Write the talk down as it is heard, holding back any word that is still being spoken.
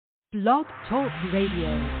Blog Talk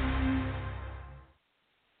Radio.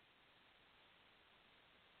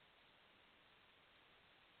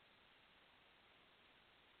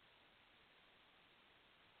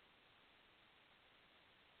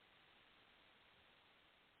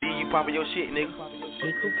 You poppin' your shit, nigga.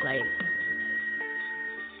 He could play.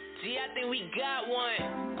 Gee, I think we got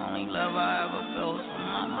one. Only love I ever felt was from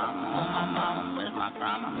my mama. On my mama, miss my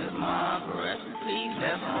grandma, miss my uncle. Rest in peace,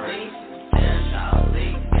 that's some race. There's all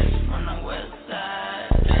big bitch from the west side.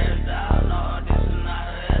 There's all Lord, this is not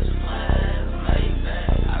a S-class.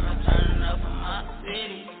 Maybach, I've been turning up for my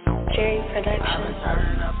city. Jerry I've been Production.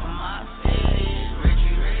 turning up for my city.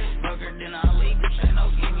 Richie Rich, broker than I leave, bitch ain't no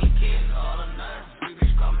give me kids. All the nuts, free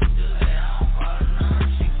bitch call me good. Hey, I don't call her none.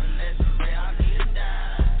 She finessing, babe, I need a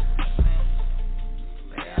dime.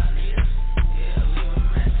 Babe, I need a, yeah, leave a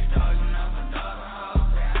message, dog, you know my dog and hoe.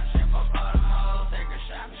 Babe, I shrimp up all them hoes, take her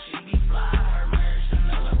shopping, she be fly. Her marriage,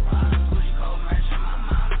 Chanel, a Prada, Gucci, cold matching my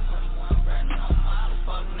mama. 21 brand new model,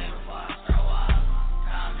 fuck nigga, before I throw out.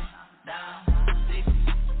 Coming down, 60,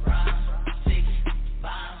 rhyme, 60,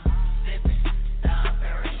 bomb, sipping, down,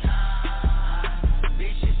 Perignon.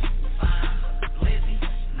 Bitches, fine, glizzy,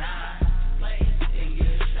 9, plays, and get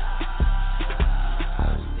a shot.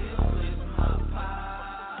 Still with my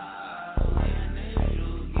pie, and if you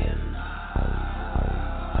get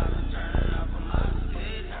I've been turning up for my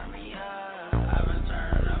city, turn me up. I've been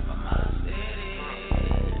turning up for my city.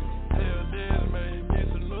 Till this made me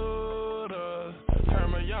salute us. Turn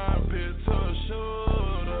my young bitch to a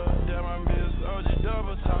shooter. Damn, I miss OG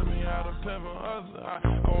Double. Taught me how to pimp a hustle. I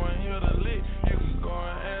go in here to lick. You can go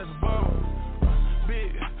and ask Bubba.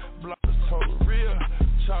 Big blockers, total real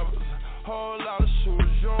choppers. Whole lot of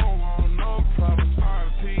shooters. You don't want no problems.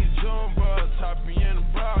 R.P. Jumbo. Top me in the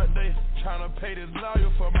broad day. Tryna pay this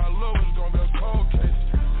lawyer for my love. It's gonna be a cold case.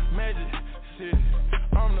 Magic City.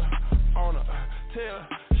 I'm the owner. Tell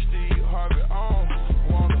Steve Harvey on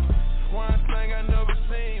wanna. One thing I never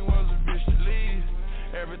seen was a bitch to leave.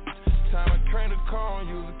 Every time I crank the car,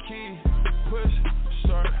 use a key. Push,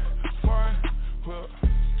 start, fire, whip,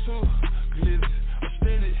 2 glizzy,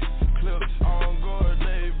 extended clips. On guard,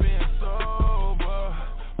 they being sober.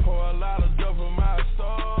 Pour a lot of dope in my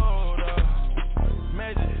soda.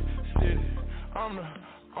 Magic City, I'm the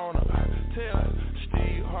owner. Tell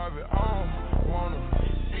Steve Harvey on wanna.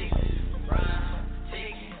 6, rhyme,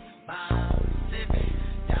 ticket, bomb, sipping,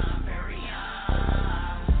 down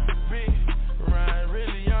Perignon. Big Ryan,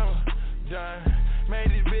 really young, done. Made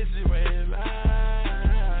these bitches wait in line.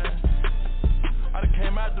 I done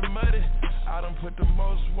came out the muddy. I done put the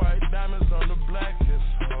most white diamonds on the blackest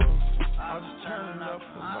hoes. I'm just turning up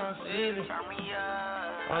for my city. Turn me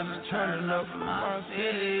up. I'm just turning up for my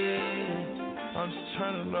city. I'm just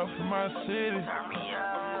turning up for my city. Turn me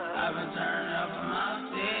up. I've been turning up for my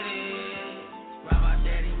city. Rob my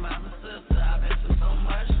daddy, mama, sister. I've been through so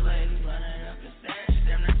much lately. Running up the stash,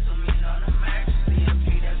 them next to me on the max. CMG,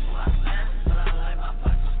 that's who I stand. But I like my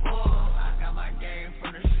pockets full. I got my game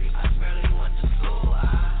from the street. I barely went to school. I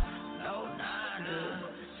know nine to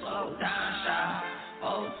slow down, shot.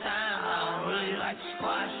 Old times, I don't really like to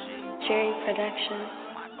squash shit. Jerry Production.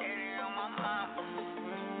 My daddy and my mama.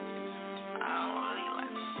 I don't really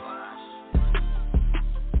like to squash.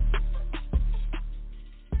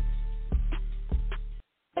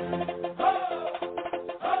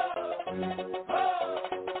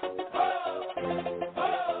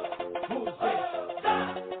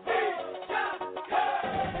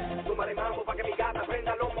 Súmale mambo pa' que mi gata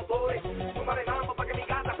prenda los motores. Súmale mambo pa' que mi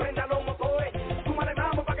gata prenda los motores. Súmale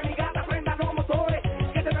mambo pa' que mi gata prenda los motores.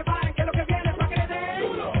 Que se preparen que lo que viene es pa' que le den.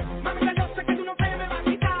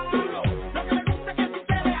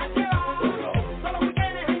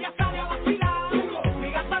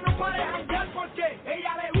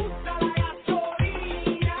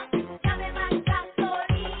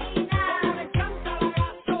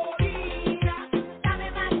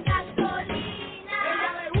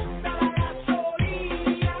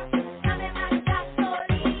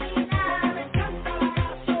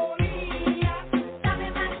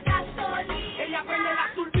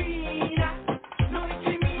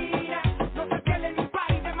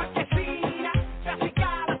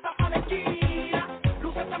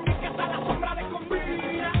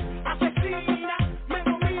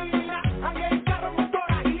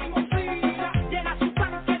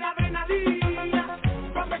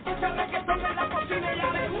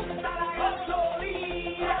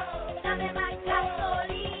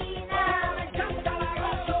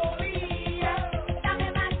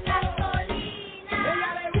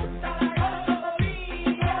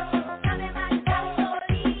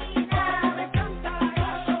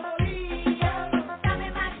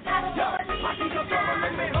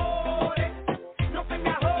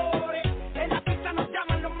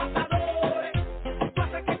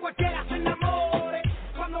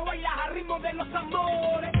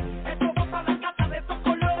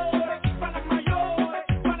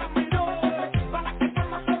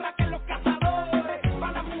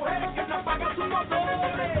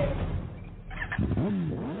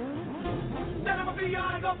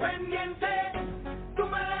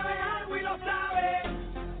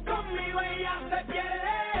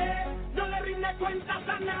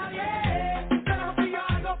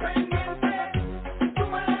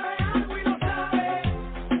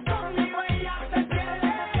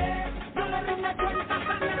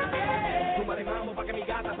 pa' que mi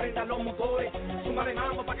gata prenda los motores. Súmale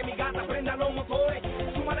mambo pa' que mi gata prenda los motores.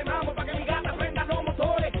 Súmale mambo pa' que mi gata prenda los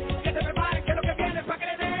motores. Que se prepare que lo que viene es pa' que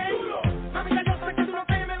le dé duro. Mamita, yo sé que tú no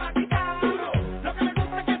te me vas a quitar duro. Lo que me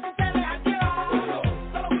gusta es que tú te dejas llevar duro.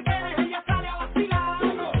 Todos los weekends ella sale a vacilar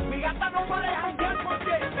duro. Mi gata no puede janguear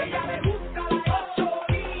porque ella le gusta la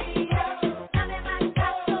gasolina. Dame más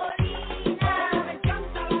gasolina. Me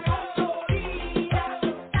encanta la gasolina.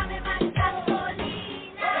 Dame más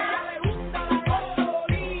gasolina. Ella le gusta la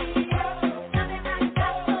gasolina. Dame más gasolina. Me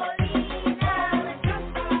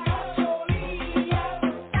encanta la gasolina.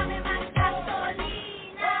 Dame más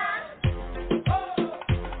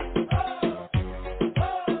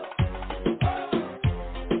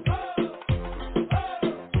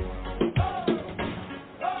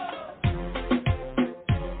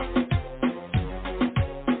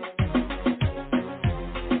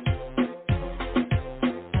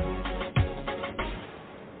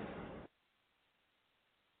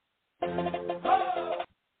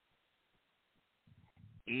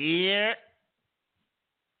Yeah.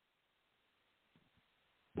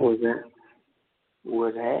 What's that?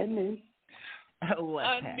 What's happening?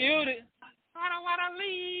 What's happening? Unmuted. Wada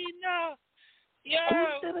Lena. Yo.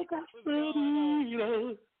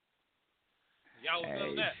 Y'all was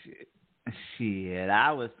feeling that. Shit,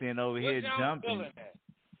 I was sitting over What here y'all jumping. feeling that?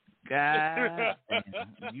 God,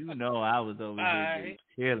 damn. You know I was over here Alright. just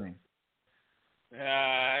chilling.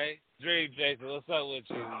 Alright. Dream Jason, what's up with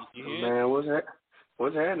you? You here? Man, what's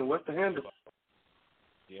happening? What's the handle?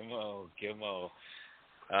 Kimmo.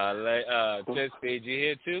 Test page, you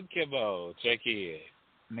here too? Kimmo, check in.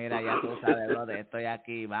 Mira, ya tú sabes, brother, estoy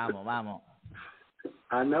aquí. Vamos.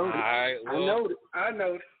 I know it. Alright, I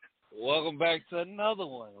know it. Welcome back to another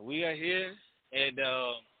one. We are here, and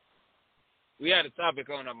we had a topic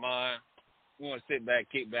on our mind. We want to sit back,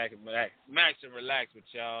 kick back, and max and relax with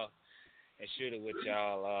y'all and shoot it with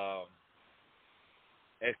y'all.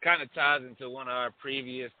 It kind of ties into one of our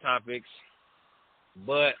previous topics,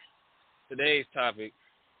 but today's topic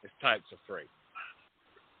is types of freight.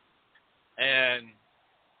 And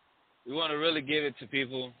we want to really give it to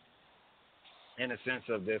people in the sense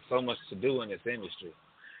of there's so much to do in this industry.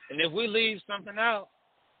 And if we leave something out,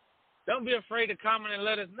 don't be afraid to comment and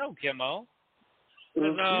let us know, Kimmo.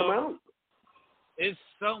 It's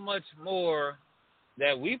so much more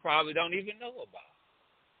that we probably don't even know about.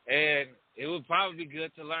 And it would probably be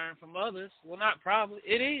good to learn from others. Well, not probably.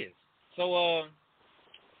 It is. So,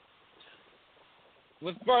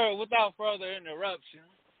 without further interruption,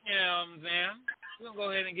 you know what I'm saying, we're going to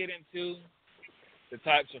go ahead and get into the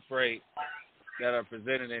types of freight that are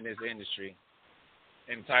presented in this industry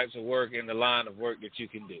and types of work and the line of work that you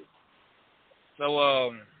can do. So,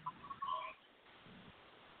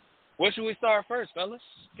 where should we start first, fellas?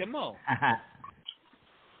 Come on.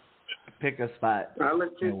 Pick a spot. I'll let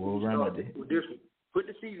you We'll run with it. with this one. Put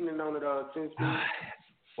the seasoning on it, since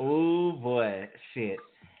Oh, boy. Shit.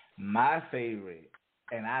 My favorite,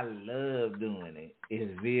 and I love doing it, is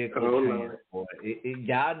vehicle transport.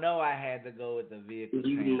 Y'all know I had to go with the vehicle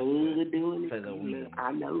you transport love doing for it. the win.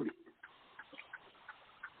 I know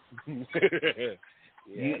it.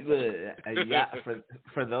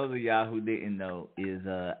 For those of y'all who didn't know, is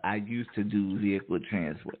I used to do vehicle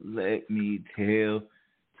transport. Let me tell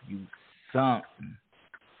you something.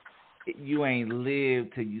 You ain't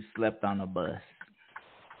lived till you slept on a bus.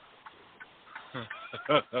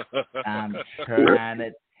 I'm trying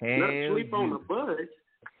to tell you. Not sleep on a bus.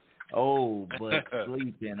 Oh, but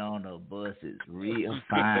sleeping on a bus is real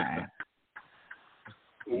fine.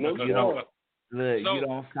 No, you don't. Look, So, you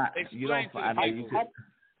don't find. You don't find.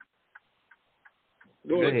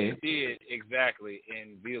 Go ahead. You did exactly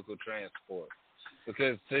in vehicle transport,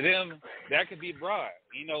 because to them that could be broad.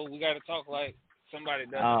 You know, we got to talk like somebody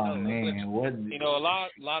doesn't know. Man, what? You know, a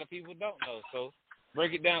lot of people don't know. So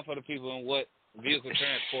break it down for the people and what vehicle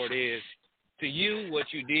transport is to you,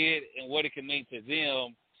 what you did, and what it can mean to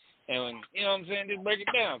them. And you know what I'm saying? Just break it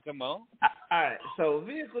down. Come on. All right. So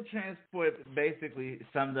vehicle transport basically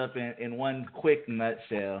summed up in one quick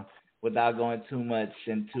nutshell, without going too much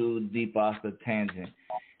and too deep off the tangent.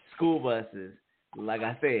 School buses. Like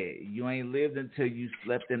I said, you ain't lived until you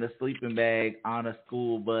slept in a sleeping bag on a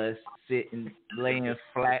school bus, sitting, laying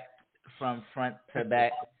flat from front to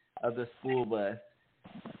back of the school bus.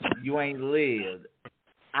 You ain't lived.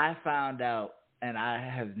 I found out, and I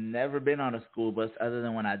have never been on a school bus other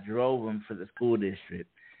than when I drove them for the school district.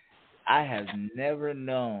 I have never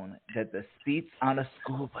known that the seats on a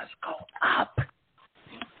school bus go up.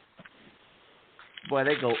 Boy,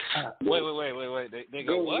 they go up. Wait. They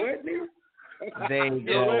go what? They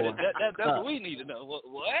go that's up. what we need to know.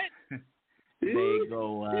 What? They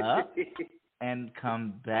go up. and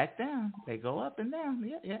come back down. They go up and down.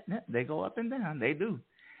 Yeah. They go up and down. They do.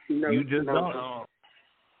 No, You just no, don't. no.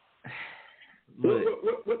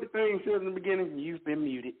 Look, What the thing says in the beginning? You've been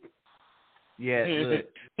muted. yeah, look.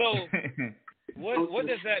 So, what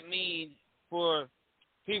does that mean for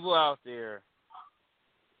people out there?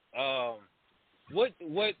 What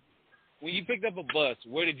when you picked up a bus,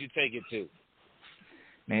 where did you take it to?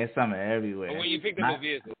 Man, it's something everywhere. Or when you picked up a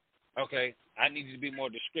vehicle, okay, I need you to be more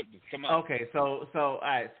descriptive. Come on. Okay, so all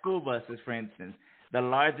right, school buses, for instance. The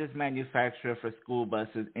largest manufacturer for school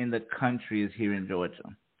buses in the country is here in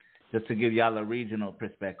Georgia. Just to give y'all a regional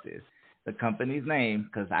perspective. The company's name,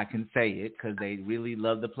 because I can say it, because they really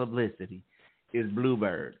love the publicity, is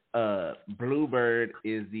Bluebird. Bluebird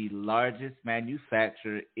is the largest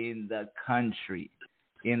manufacturer in the country,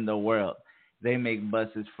 in the world. They make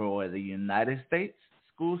buses for the United States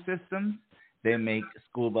school systems. They make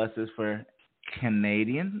school buses for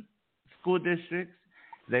Canadian school districts.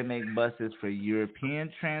 They make buses for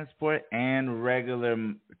European transport and regular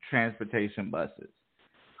transportation buses.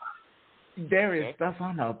 There is stuff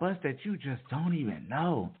on the bus that you just don't even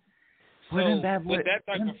know. So, with that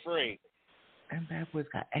type of freight, and bad boys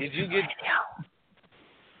got did you get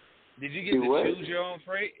to choose your own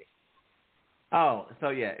freight? Oh, so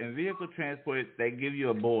yeah, in vehicle transport, they give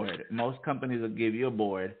you a board. Most companies will give you a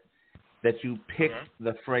board that you pick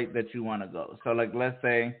the freight that you want to go. So, like, let's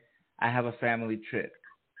say I have a family trip,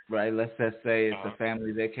 right? Let's just say it's a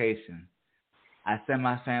family vacation. I send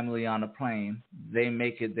my family on a plane. They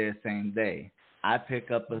make it there same day. I pick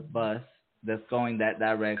up a bus that's going that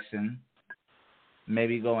direction,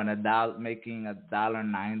 maybe going making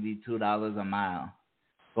 $1.90, $2 a mile,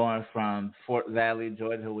 going from Fort Valley,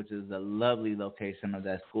 Georgia, which is a lovely location of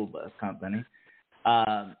that school bus company,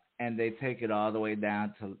 and they take it all the way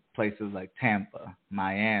down to places like Tampa,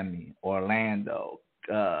 Miami, Orlando,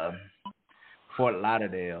 Fort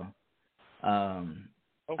Lauderdale.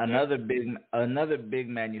 Another big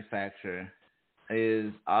manufacturer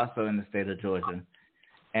is also in the state of Georgia,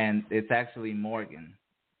 and it's actually Morgan.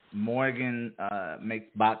 Morgan makes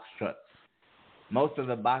box trucks. Most of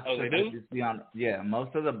the box trucks that you see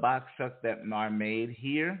most of the box trucks that are made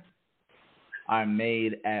here are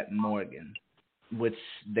made at Morgan, which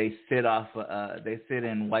they sit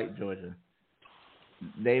in White, Georgia.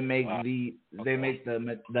 They make the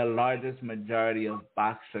largest majority of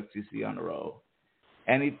box trucks you see on the road.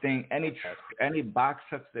 Any box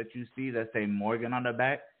trucks that you see that say Morgan on the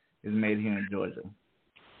back is made here in Georgia.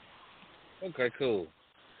 Okay, cool.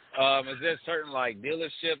 Is there a certain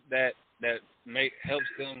dealership that helps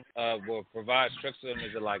them or provides trucks to them?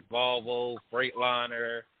 Is it like Volvo,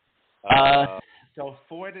 Freightliner? So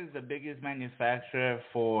Ford is the biggest manufacturer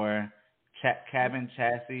for cabin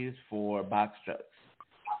chassis for box trucks.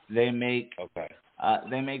 They make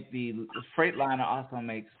the Freightliner also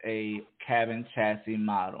makes a cabin chassis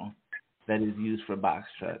model that is used for box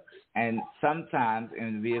trucks. And sometimes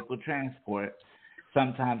in vehicle transport,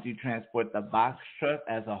 sometimes you transport the box truck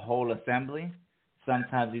as a whole assembly.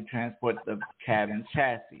 Sometimes you transport the cabin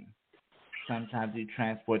chassis. Sometimes you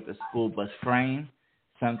transport the school bus frame.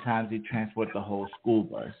 Sometimes you transport the whole school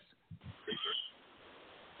bus.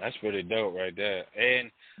 That's pretty dope right there.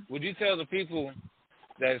 And would you tell the people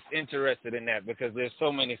that's interested in that, because there's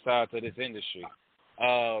so many sides to this industry,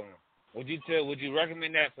 would you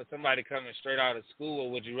recommend that for somebody coming straight out of school,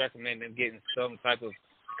 or would you recommend them getting some type of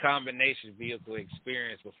combination vehicle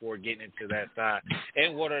experience before getting into that side?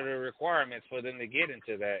 And what are the requirements for them to get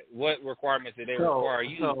into that? What requirements do they require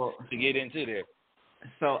you to get into there?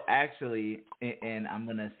 So actually, and I'm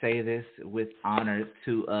going to say this with honor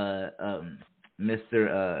to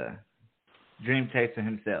Mr. Dream Chaser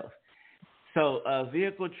himself. So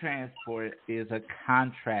vehicle transport is a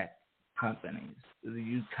contract company.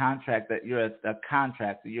 You contract that you're a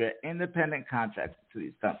contractor. You're an independent contractor to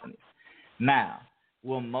these companies. Now,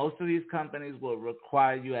 most of these companies will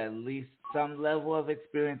require you at least some level of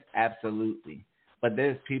experience? Absolutely. But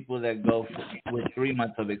there's people that go with 3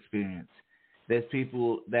 months of experience. There's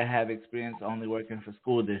people that have experience only working for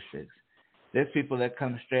school districts. There's people that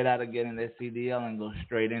come straight out of getting their CDL and go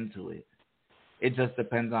straight into it. It just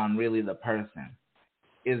depends on really the person.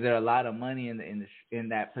 Is there a lot of money in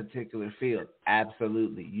that particular field?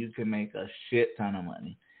 Absolutely. You can make a shit ton of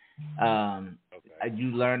money.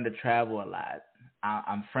 You learn to travel a lot.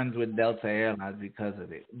 I'm friends with Delta Airlines because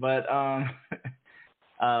of it. But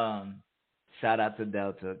shout out to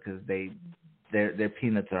Delta because their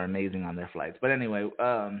peanuts are amazing on their flights. But anyway,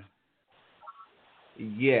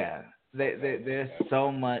 there's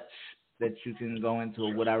so much that you can go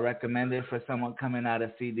into. Would I recommend it for someone coming out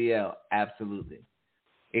of CDL? Absolutely.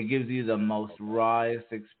 it gives you the most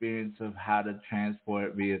rawest experience of how to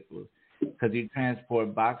transport vehicles. Because you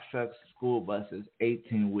transport box trucks, school buses,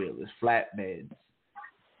 18-wheelers, flatbeds,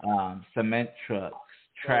 cement trucks,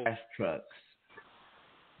 trash trucks.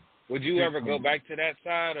 Would you ever go back to that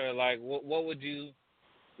side, or like what would be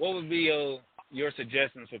your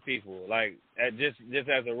suggestions for people, like just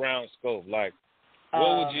as a round scope, like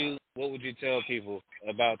what would you tell people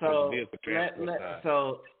about the vehicle transport side?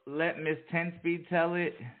 So let Miss 10-Speed tell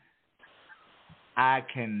it. I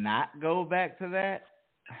cannot go back to that,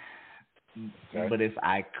 but if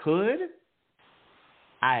I could,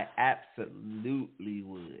 I absolutely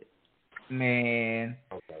would. Man,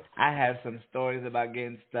 I have some stories about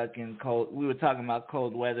getting stuck in cold. We were talking about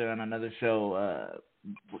cold weather on another show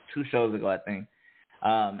 2 shows ago, I think,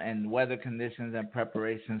 and weather conditions and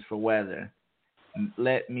preparations for weather.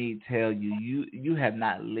 Let me tell you, you have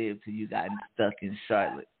not lived till you got stuck in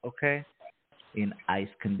Charlotte, okay? In ice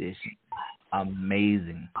conditions.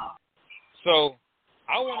 Amazing. So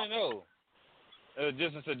I want to know,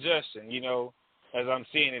 just a suggestion, as I'm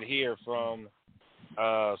seeing it here from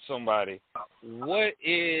somebody, what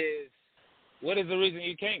is the reason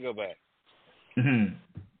you can't go back?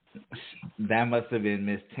 That must have been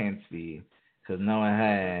Miss 10-Speed, because no one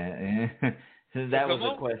had. That was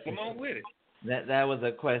a question. Come on with it. That was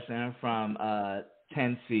a question from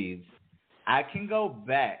 10-Speed. I can go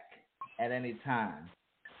back at any time,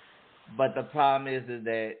 but the problem is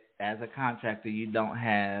that as a contractor, you don't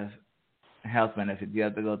have health benefits. You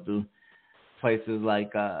have to go through places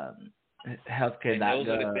like healthcare.gov. Those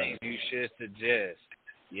are the things you should suggest.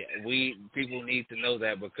 Yeah, people need to know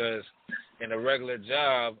that, because in a regular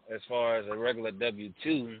job, as far as a regular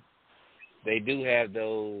W-2, they do have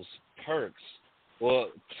those perks.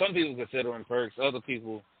 Well, some people consider them perks. Other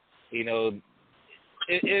people, it's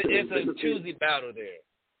a choosy battle there.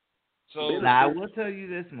 So now, I will tell you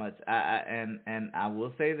this much, and I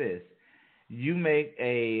will say this: you make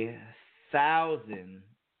 $1,000.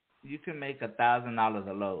 You can make $1,000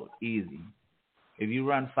 a load easy. If you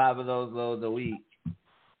run 5 of those loads a week,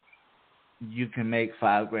 you can make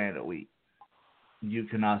 $5,000 a week. You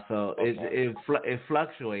can also it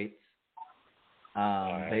fluctuates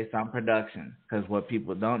based on production, because what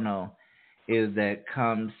people don't know is that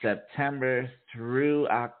come September through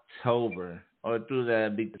October, or through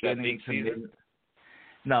the beginning to mid.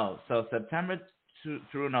 No, so September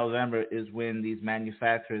through November is when these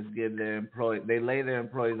manufacturers give their employees, they lay their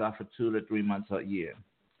employees off for 2 to 3 months a year.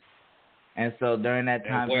 And so during that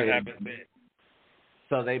time period,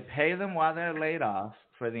 so they pay them while they're laid off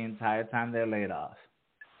for the entire time they're laid off.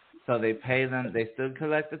 So they pay them, they still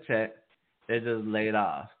collect the check, they're just laid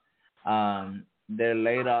off. They're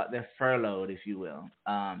laid off, they're furloughed, if you will,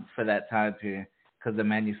 for that time period, because the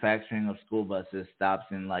manufacturing of school buses stops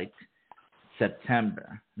in like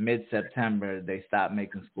September. Mid-September, they stop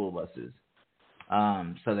making school buses.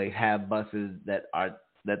 So they have buses that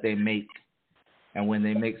they make, and when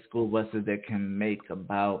they make school buses, they can make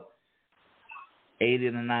about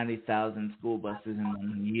 80 to 90,000 school buses in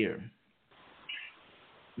 1 year.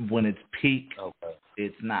 When it's peak,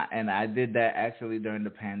 it's not. And I did that actually during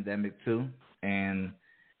the pandemic too, and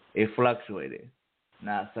it fluctuated.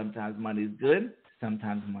 Now, sometimes money's good,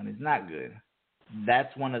 sometimes money's not good.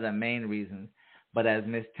 That's one of the main reasons. But as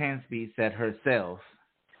Miss 10-Speed said herself,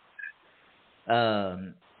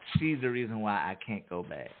 she's the reason why I can't go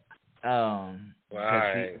back.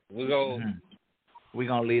 Right. We're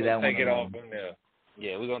gonna leave that one take it alone. off from there.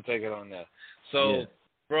 Yeah, we're gonna take it on there. So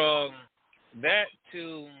from that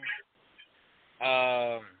to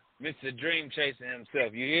Mr. Dream Chasing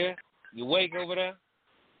himself, you here? You awake over there?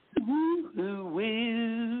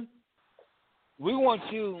 Woo-hoo-woo. We want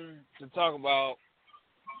you to talk about,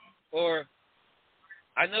 or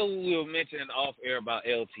I know we were mentioning off air about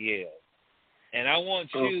LTL, and I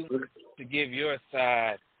want you to give your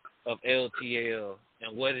side of LTL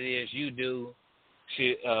and what it is you do.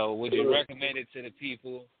 Would you recommend it to the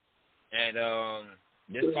people? And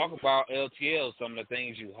just talk about LTL, some of the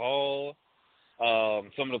things you haul,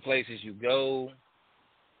 some of the places you go,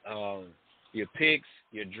 your picks,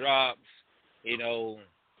 your drops,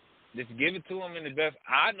 just give it to them in the best.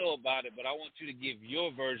 I know about it, but I want you to give your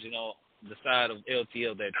version on the side of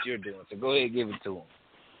LTL that you're doing. So go ahead and give it to them.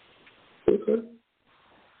 Okay.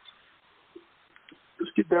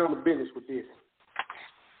 Let's get down to business with this.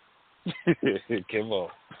 Come on.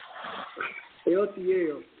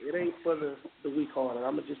 LTL, it ain't for the weak-hearted.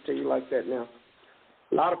 I'm going to just tell you like that now.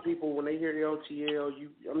 A lot of people, when they hear LTL,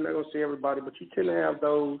 I'm not going to say everybody, but you tend to have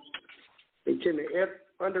those, they tend to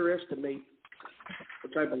underestimate the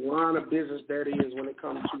type of line of business that is when it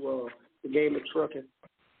comes to the game of trucking.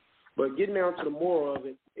 But getting down to the moral of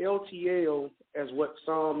it, LTL, as what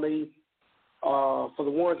some may, for the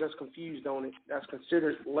ones that's confused on it, that's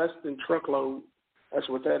considered less than truckload. That's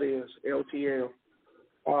what that is, LTL.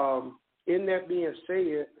 In that being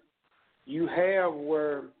said, you have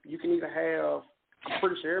where you can either have, I'm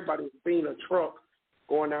pretty sure everybody has seen a truck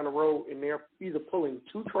going down the road, and they're either pulling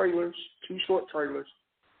two short trailers,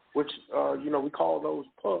 which, we call those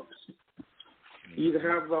pups. You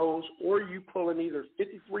either have those, or you pulling either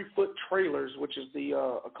 53-foot trailers, which is the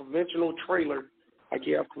a conventional trailer, like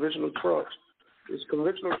you have conventional trucks. It's a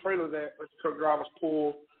conventional trailer that truck drivers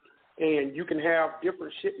pull, and you can have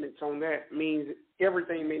different shipments on that. Means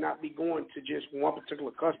everything may not be going to just one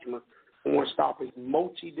particular customer on one stop. It's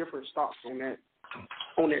multi-different stops on that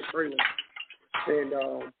trailer. And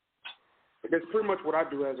that's pretty much what I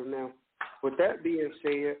do as of now. With that being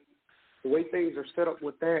said, the way things are set up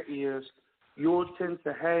with that is you'll tend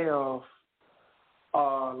to have,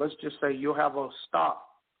 let's just say you'll have a stop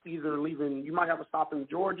either leaving, you might have a stop in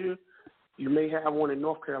Georgia, you may have one in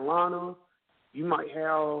North Carolina, you might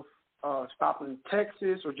have a stop in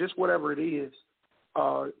Texas or just whatever it is,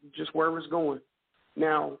 just wherever it's going.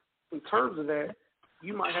 Now, in terms of that,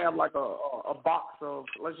 you might have like a box of,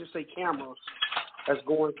 let's just say, cameras that's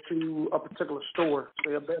going to a particular store,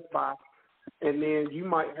 say a Best Buy, and then you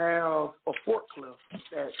might have a forklift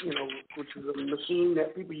that, which is a machine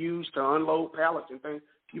that people use to unload pallets and things.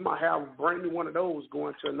 You might have a brand new one of those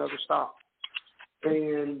going to another stop.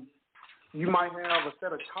 And you might have a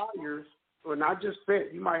set of tires, or not just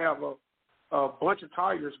set, you might have a bunch of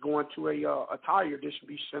tires going to a tire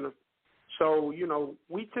distribution center. So,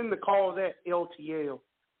 we tend to call that LTL.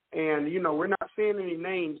 And, we're not saying any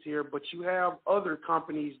names here, but you have other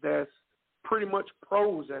companies that's pretty much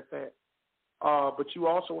pros at that. But you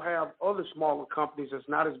also have other smaller companies that's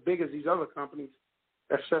not as big as these other companies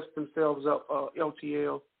that set themselves up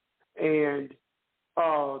LTL. And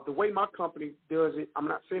the way my company does it, I'm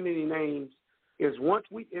not saying any names, is once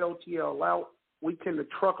we LTL out, we tend to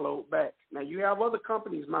truckload back. Now, you have other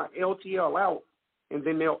companies might LTL out, and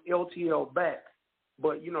then they'll LTL back.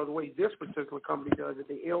 But, the way this particular company does it,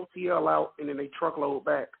 they LTL out, and then they truckload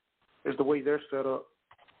back is the way they're set up.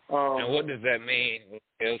 And what does that mean,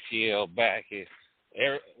 LTL back?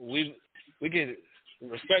 We can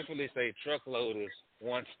respectfully say truckload is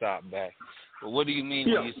one stop back. But what do you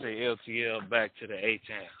mean when you say LTL back to the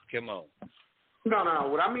A-Town? Come on. No.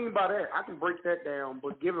 What I mean by that, I can break that down,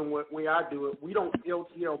 but given what way I do it, we don't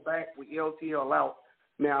LTL back, we LTL out.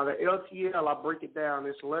 Now, the LTL, I break it down,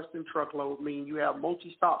 it's less than truckload, meaning you have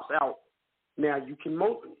multi-stops out. Now, you can,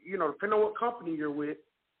 depending on what company you're with,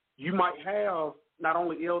 you might have not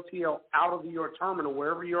only LTL out of your terminal,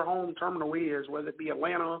 wherever your home terminal is, whether it be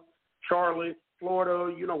Atlanta, Charlotte,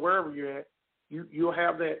 Florida, wherever you're at, you'll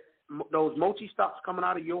have those multi-stops coming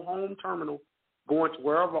out of your home terminal going to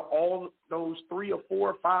wherever all those 3 or 4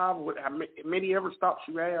 or 5, many ever stops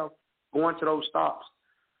you have, going to those stops.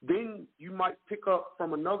 Then you might pick up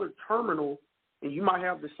from another terminal, and you might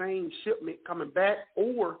have the same shipment coming back,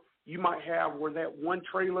 or you might have where that one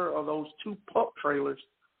trailer or those 2 pup trailers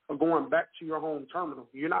are going back to your home terminal.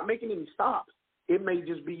 You're not making any stops. It may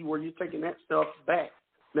just be where you're taking that stuff back.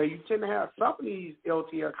 Now, you tend to have some of these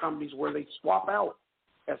LTL companies where they swap out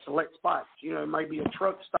at select spots. It might be a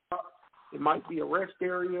truck stop. It might be a rest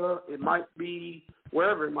area. It might be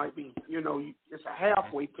wherever it might be. It's a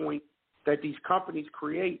halfway point that these companies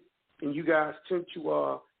create, and you guys tend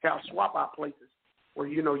to have swap out places where,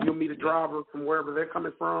 you'll meet a driver from wherever they're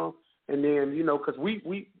coming from, and then, because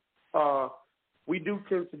we do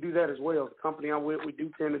tend to do that as well. The company I'm with, we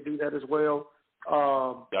do tend to do that as well.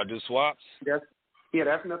 Y'all do swaps? That's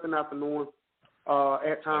nothing out the norm.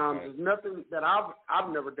 At times, It's nothing that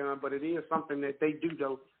I've never done, but it is something that they do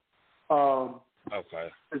though.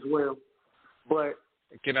 As well. But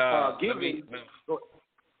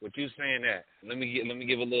what you saying that? Let me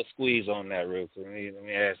give a little squeeze on that real quick. Let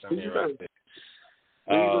me add something right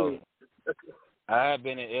there. I've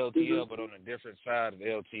been in LTL, but on a different side of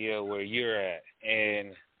LTL where you're at.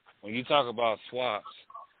 And when you talk about swaps,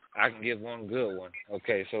 I can give one good one.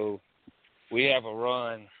 Okay, so we have a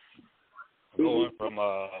run going from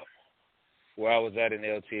where I was at in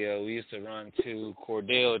LTL. We used to run to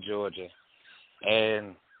Cordell, Georgia.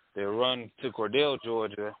 And the run to Cordell,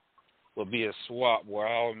 Georgia will be a swap where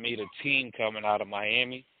I'll meet a team coming out of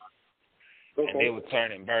Miami. And they would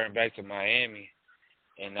turn and burn back to Miami.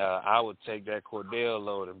 And I would take that Cordell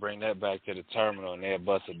load and bring that back to the terminal, and they'll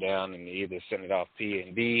bust it down and either send it off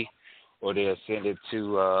P&D or they'll send it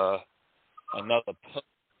to another pup,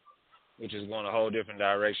 which is going a whole different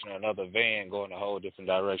direction, or another van going a whole different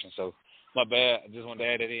direction. So, my bad. I just wanted to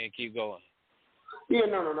add it in and keep going. Yeah,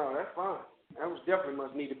 no, that's fine. That was definitely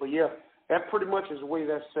much needed. But yeah, that pretty much is the way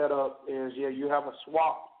that's set up. Is you have a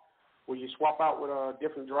swap where you swap out with a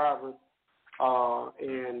different driver,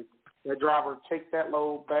 and that driver takes that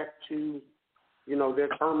load back to, their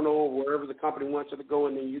terminal or wherever the company wants it to go,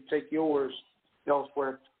 and then you take yours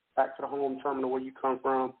elsewhere back to the home terminal where you come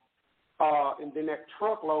from. And then that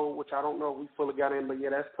truckload, which I don't know if we fully got in, but yeah,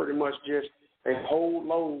 that's pretty much just a whole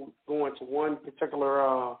load going to one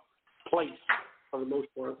particular place for the most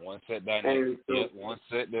part. One set dynamic. One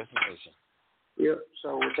set destination. Yep.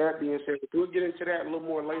 So with that being said, we'll get into that a little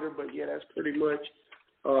more later, but yeah, that's pretty much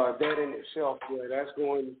that in itself. Yeah, that's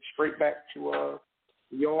going straight back to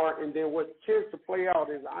yard. And then what tends to play out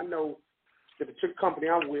is I know that the company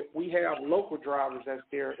I'm with, we have local drivers that's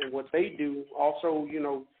there, and what they do also,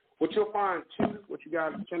 what you'll find too, what you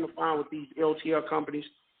guys tend to find with these LTL companies,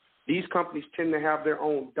 these companies tend to have their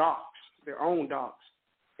own docks.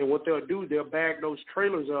 And what they'll do, they'll bag those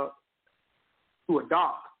trailers up to a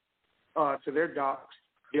dock, to their docks.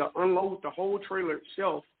 They'll unload the whole trailer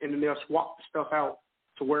itself, and then they'll swap the stuff out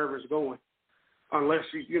to wherever it's going. Unless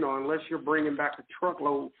you're bringing back a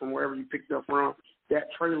truckload from wherever you picked up from,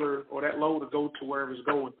 that trailer or that load to go to wherever it's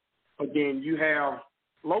going. Again, you have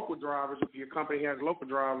local drivers. If your company has local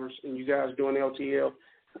drivers and you guys doing LTL,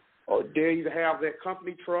 or they either have that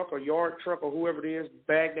company truck or yard truck or whoever it is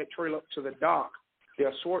bag that trailer up to the dock.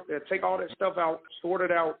 They'll take all that stuff out, sort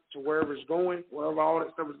it out to wherever it's going, wherever all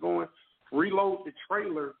that stuff is going, reload the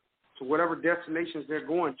trailer to whatever destinations they're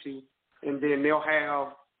going to, and then they'll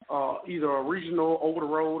have either a regional over the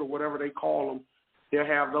road or whatever they call them. They'll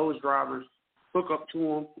have those drivers hook up to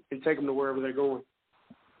them and take them to wherever they're going.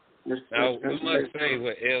 Now, we must say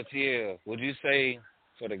with LTL, would you say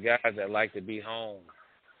for the guys that like to be home,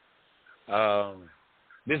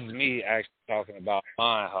 this is me actually talking about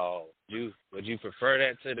line haul. Would you prefer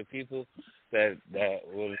that to the people that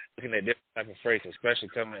were looking at different type of freight, especially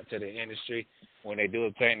coming into the industry, when they do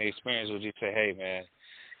obtain the experience? Would you say, hey man,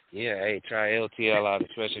 try LTL out,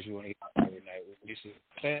 especially if you want to get every night? Would you say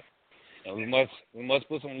that? And we must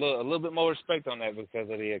put a little bit more respect on that because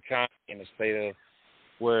of the economy and the state of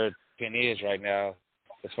where Penn is right now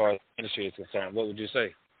as far as the industry is concerned. What would you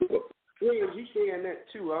say? Well, you saying that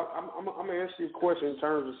too. I'm going to answer your question in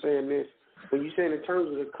terms of saying this. When you're saying in terms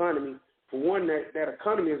of the economy, for one, that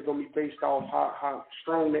economy is going to be based off how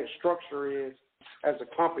strong that structure is as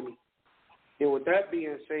a company. And with that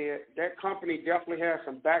being said, that company definitely has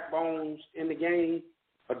some backbones in the game,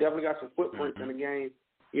 or definitely got some footprints in the game.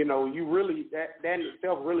 You really that in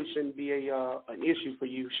itself really shouldn't be an issue for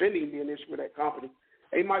you. Shouldn't even be an issue for that company.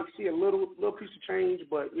 They might see a little piece of change,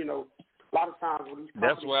 but a lot of times when these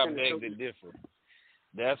that's where I beg to differ.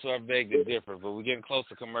 That's where I beg to differ. But we're getting close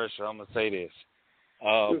to commercial. I'm gonna say this: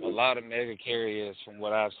 a lot of mega carriers, from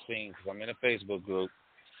what I've seen, because I'm in a Facebook group,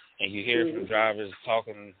 and you hear from drivers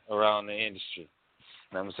talking around the industry.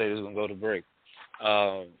 And I'm gonna say this is gonna go to break.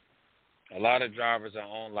 A lot of drivers are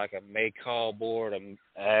on like a make call board, an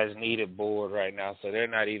as needed board right now, so they're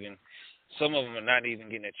not even. Some of them are not even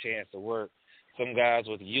getting a chance to work. Some guys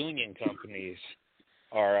with union companies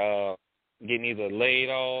are getting either laid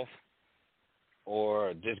off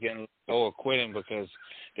or just getting or quitting because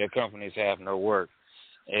their companies have no work.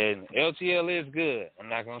 And LTL is good. I'm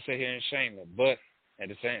not going to sit here and shame it, but at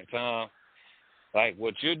the same time, like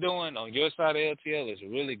what you're doing on your side of LTL is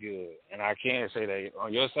really good. And I can't say that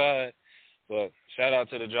on your side, but shout out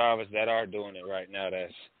to the drivers that are doing it right now.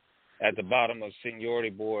 That's at the bottom of seniority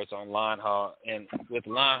boards on line haul and with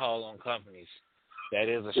line haul on companies. That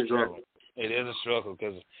is a struggle. It is a struggle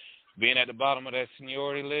because being at the bottom of that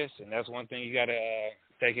seniority list, and that's one thing you got to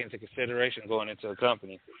take into consideration going into a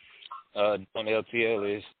company on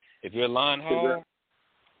LTL is if you're line haul,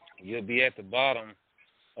 you'll be at the bottom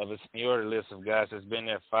of a seniority list of guys that's been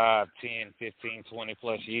there 5, 10, 15, 20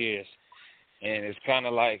 plus years. And it's kind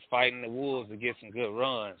of like fighting the wolves to get some good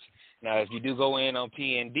runs. Now, if you do go in on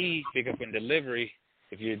P&D, pick up and delivery,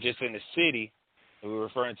 if you're just in the city, if we're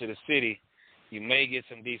referring to the city, you may get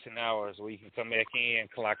some decent hours where you can come back in,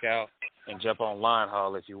 clock out, and jump on line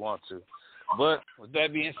haul if you want to. But with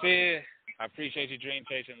that being said, I appreciate your dream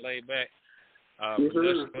chasing laid back. Let's go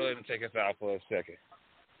ahead and take us out for a second.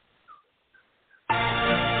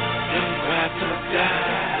 Ride till I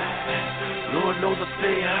die. Lord knows I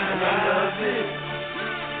stay high and I love it.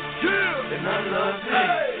 Yeah. And I love it.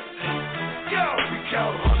 Hey. Yo. We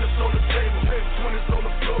count hundreds on the table, 20s on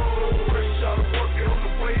the floor. Fresh out of work and on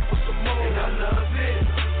the way for some more. And I love it.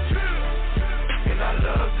 Yeah. And I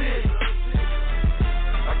love it.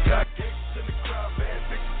 I got gangsters in the crowd, bad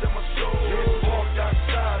bitches at my show. Yeah. Parked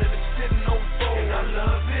outside and it's sitting on the phone. And I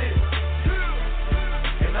love it.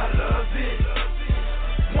 Yeah. And I love it.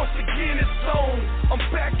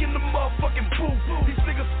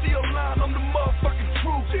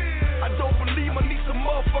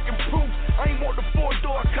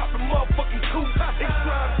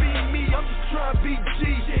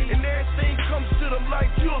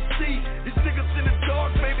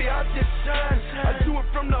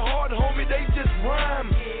 they just rhyme.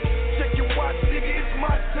 Check your watch, nigga, it's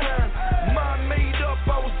my time. Mind made up,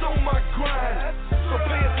 I was on my grind. So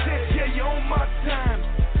pay attention, yeah, you on my time.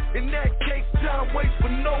 In that case, time waits for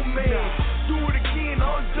no man. Do it again,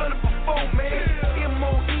 I done it before, man.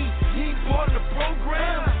 M.O.E., he ain't part of the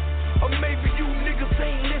program. Or maybe you niggas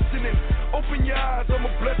ain't listening. Open your eyes, I'm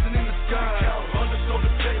a blessing in the sky. Count hundreds on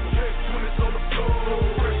the table, 20s on the floor.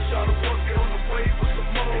 Fresh out of work and on the way with some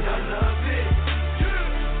more. And I love it.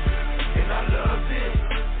 And I love it.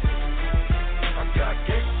 I got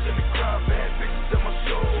gangsters in the crowd, bad bitches at my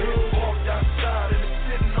show. Walked outside and it's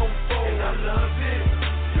sitting on four. And I love it.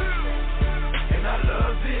 And I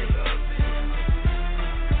love it.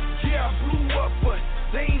 Yeah, I blew up, but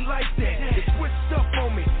they ain't like that. They switched up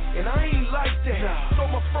on me, and I ain't like that. So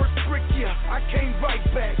my first brick, yeah, I came right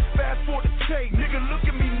back. Fast forward to tape, nigga, look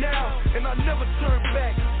at me now, and I never turn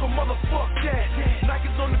back. So motherfuck that.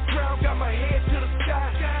 Nikes on the ground, got my head to the sky.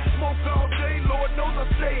 Smoke all day, Lord knows I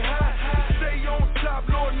stay high. Stay on top,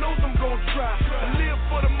 Lord knows I'm gonna try. I live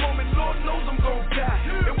for the moment, Lord knows I'm gonna die.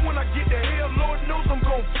 And when I get to hell, Lord knows I'm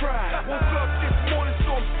gonna cry. Woke up this morning,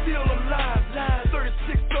 so I'm still alive.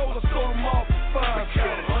 36 souls, I sold them all for 5.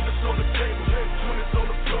 Count hundreds on the table, 20s on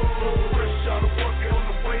the floor. Fresh out of work and on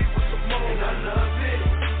the way with some more. And I love it.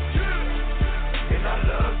 And I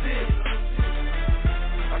love it.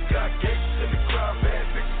 I got gangsters in the crowd, bad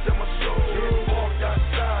bitches at my show. Walked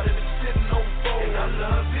outside and it's sitting on four. And I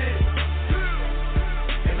love it.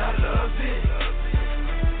 And I love it.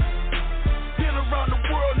 Been around the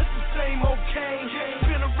world, it's the same old cane.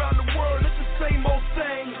 Been around the world, it's the same old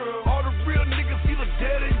thing. All the real niggas either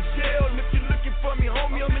dead or in jail. And if you're looking for me,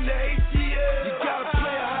 homie, I'm in the ATL. You gotta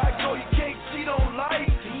play a high go, you can't cheat on life.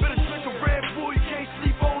 Better drink a Red Bull, you can't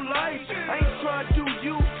sleep on life. I ain't trying to do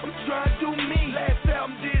you, I'm trying to do me. Last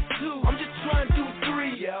album did 2, I'm just trying to do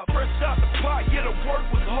 3. Yeah, fresh out the pot, yeah, the work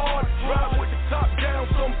was hard. Ride with the top down,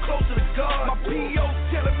 so I'm closer to God. My P.O.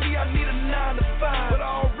 telling me I need a 9 to 5, but I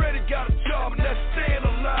already got a job and that's staying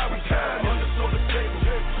alive. Retirement. Hundreds on the table,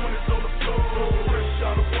 20s on the floor. Fresh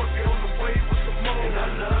out of work and on the way with some more. And I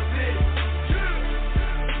love it.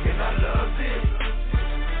 And I love it.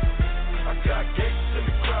 I got gangsters in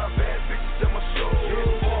the crowd, bad bitches at my show.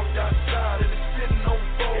 Walked outside and it's sitting on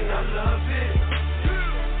four. And I love it.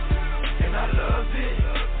 And I love it.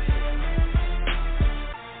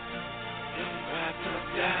 Ride till I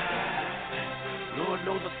die. Lord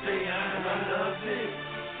knows I stay high. And I love it.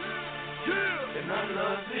 And I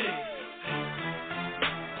love it.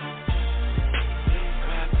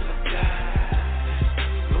 Ride till I die.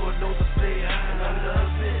 Lord knows I stay high. And I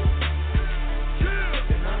love it.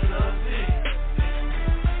 And I love it.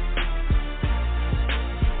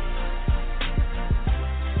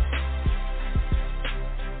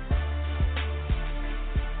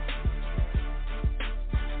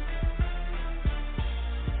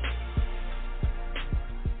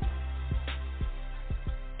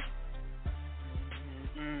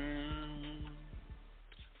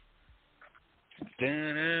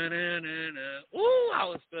 Ooh, I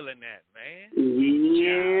was feeling that, man.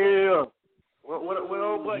 Yeah. What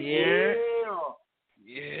old buddy? Yeah.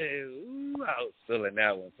 Yeah, ooh, I was feeling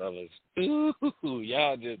that one, fellas. Ooh,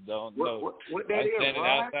 y'all just don't know. What that I'm is, standing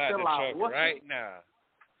right? outside the Chill out. truck What's right now.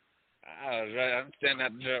 I'm standing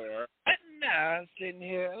out the truck right now. I'm sitting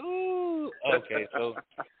here. Ooh. Okay, so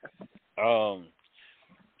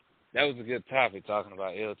that was a good topic talking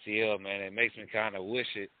about LTL, man. It makes me kind of miss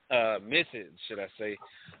it, should I say.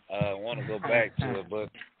 Want to go back to it, but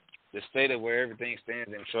the state of where everything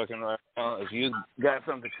stands in trucking right now, if you got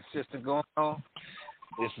something consistent going on,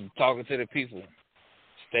 this is talking to the people.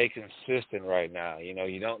 Stay consistent right now. You know,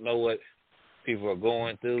 you don't know what people are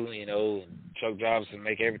going through. You know, truck drivers can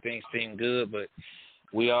make everything seem good, but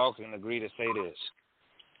we all can agree to say this.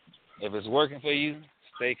 If it's working for you,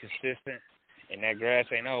 stay consistent. And that grass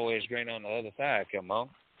ain't always green on the other side. Come on.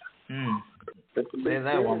 Say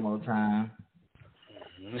that one more time.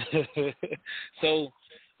 So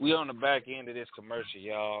we on the back end of this commercial,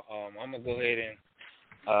 y'all. I'm gonna go ahead and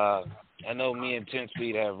I know me and 10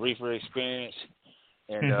 Speed have reefer experience,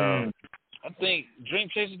 and I think Dream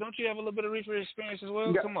Chasers, don't you have a little bit of reefer experience as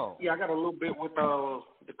well? Yeah, Come on. Yeah, I got a little bit with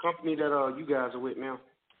the company that you guys are with now.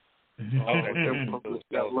 Okay.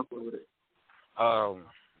 Got a little bit with it.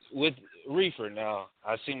 With reefer now,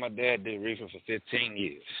 I see my dad do reefer for 15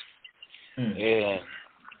 years. And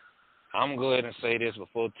I'm going to go ahead and say this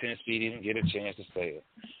before 10 Speed even get a chance to say it.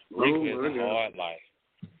 Reefer is a hard life.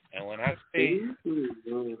 And when I say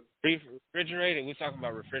refrigerated, we're talking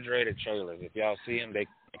about refrigerated trailers. If y'all see them, they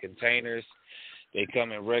come in containers. They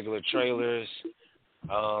come in regular trailers.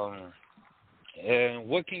 And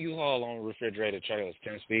what can you haul on refrigerated trailers,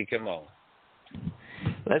 10 Speed? Come on.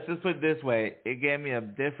 Let's just put it this way. It gave me a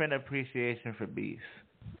different appreciation for beef.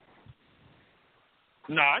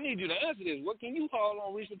 No, I need you to answer this. What can you haul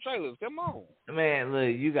on reefer trailers? Come on. Man,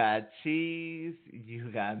 look, you got cheese, you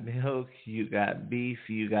got milk, you got beef,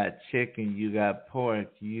 you got chicken, you got pork,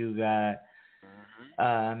 you got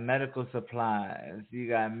medical supplies, you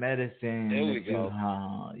got medicine that you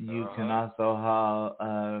haul. You can also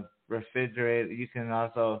haul refrigerator. You can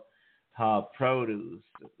also haul produce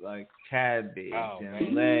like cabbage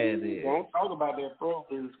and lettuce. Won't talk about that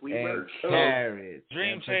produce. We and carrots.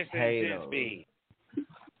 Dream and Chasing potatoes. Speed.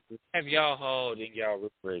 What have y'all hauled in y'all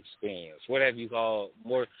reefer experience? What have you hauled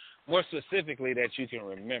more specifically that you can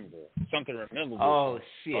remember? Something memorable. Oh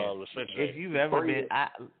shit! If you've ever been,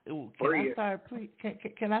 can I start, please?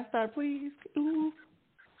 Can I start, please? Ooh.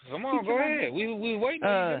 Come on, go ahead. We waiting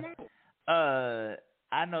on you.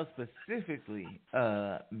 I know specifically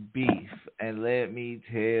beef, and let me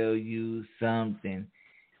tell you something.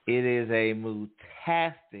 It is a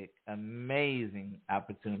mutastic, amazing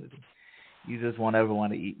opportunity. You just won't ever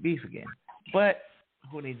want to eat beef again. But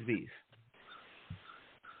who needs beef?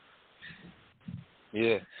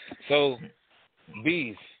 Yeah. So,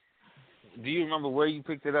 beef. Do you remember where you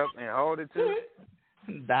picked it up and hauled it to?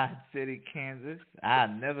 Dodge City, Kansas. I'll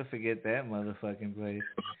never forget that motherfucking place.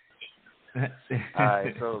 All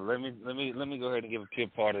right. So let me go ahead and give a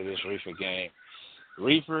quick part of this reefer game.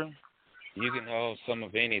 Reefer, you can haul some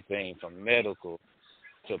of anything from medical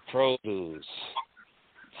to produce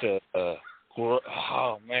to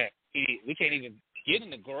oh man, we can't even get in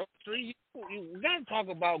the grocery. We gotta talk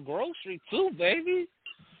about grocery too, baby.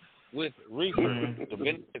 With reefer, the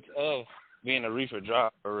benefits of being a reefer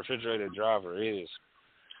driver, a refrigerator driver is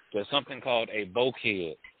there's something called a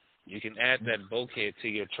bulkhead. You can add that bulkhead to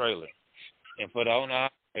your trailer. And for the owner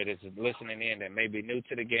operators listening in that may be new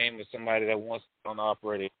to the game or somebody that wants to own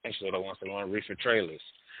operator eventually that wants to run reefer trailers,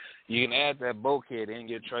 you can add that bulkhead in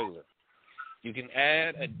your trailer. You can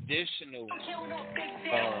add additional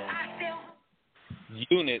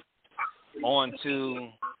units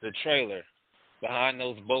onto the trailer behind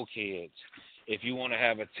those bulkheads if you want to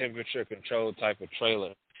have a temperature controlled type of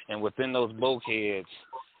trailer. And within those bulkheads,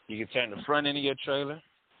 you can turn the front end of your trailer,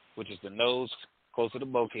 which is the nose close to the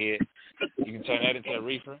bulkhead. You can turn that into a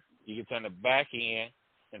reefer. You can turn the back end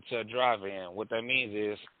into a drive end. What that means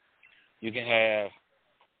is you can have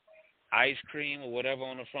ice cream or whatever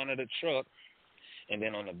on the front of the truck, and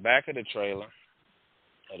then on the back of the trailer,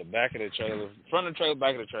 front of the trailer,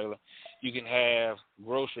 back of the trailer, you can have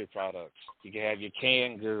grocery products. You can have your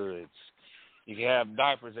canned goods. You can have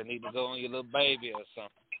diapers that need to go on your little baby or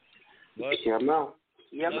something. But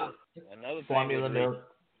another formula milk.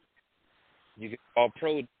 You can call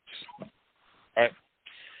produce, right?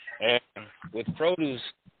 And with produce,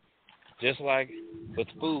 just like with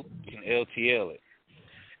food, you can LTL it.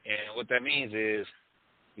 And what that means is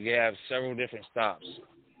you have several different stops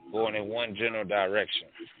going in one general direction.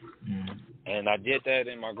 And I did that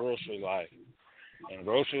in my grocery life. And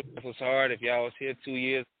grocery life was hard. If y'all was here 2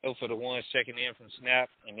 years ago, for the ones checking in from Snap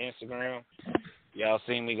and Instagram, y'all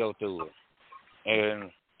seen me go through it.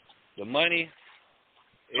 And the money,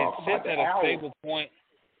 it sits at a stable point,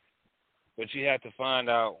 but you have to find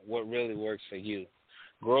out what really works for you.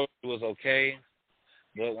 Grocery was okay,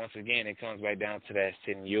 but once again, it comes back down to that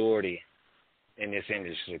seniority in this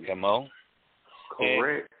industry. Come on.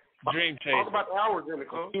 Correct. And Dream Chaser. Talk about the hours in it,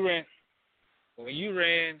 when you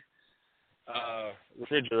ran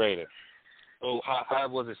refrigerator, how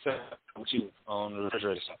was it set up with you on the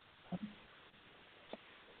refrigerator side?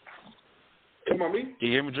 Come on, me? Can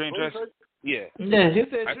you hear me, Dream Chaser? Yeah. Yeah, he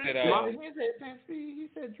said Dream. He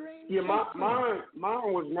said Dream. Yeah, mine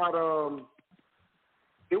was not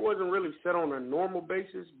it wasn't really set on a normal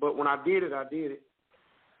basis, but when I did it, I did it.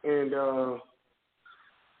 And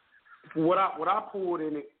what I pulled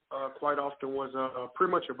in it quite often was pretty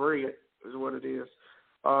much a bread is what it is.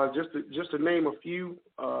 Just to name a few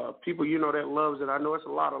people that loves it. I know it's a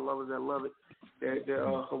lot of lovers that love it.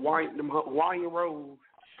 The Hawaiian rolls.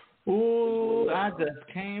 Ooh, I just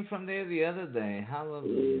came from there the other day.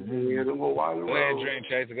 Hallelujah. Yeah, the Hawaiian rolls. Go ahead, Dream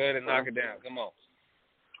Chaser. Go ahead and knock it down. Come on.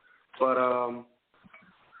 But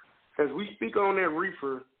as we speak on that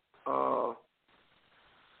reefer,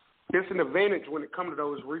 it's an advantage when it comes to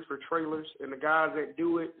those reefer trailers, and the guys that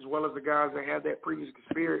do it, as well as the guys that have that previous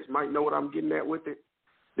experience, might know what I'm getting at with it.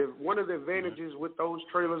 One of the advantages with those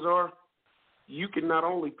trailers are you can not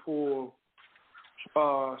only pull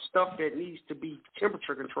stuff that needs to be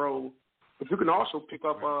temperature controlled, but you can also pick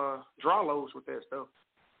up dry loads with that stuff.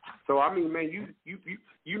 So I mean, man,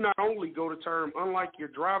 you not only go to term, unlike your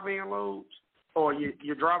dry van loads or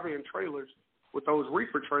your dry van trailers with those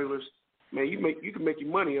reefer trailers, man, you can make your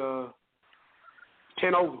money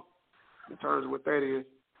 10 over in terms of what that is.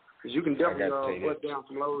 Because you can definitely put down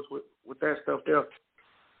some loads with that stuff there.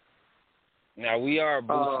 Now, we are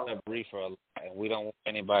boosting up reefer a lot, and we don't want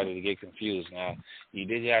anybody to get confused. Now, you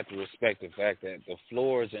did have to respect the fact that the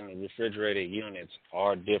floors in the refrigerated units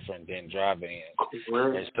are different than dry vans.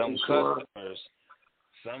 And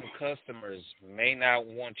some customers may not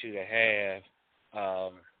want you to have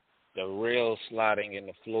the real slotting in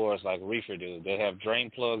the floors like reefer do. They have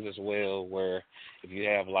drain plugs as well, where if you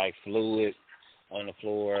have like fluid on the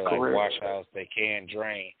floor, like wash house, they can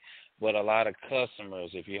drain. But a lot of customers,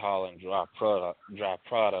 if you're hauling dry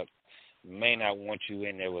product, may not want you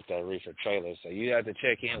in there with that reefer trailer. So you have to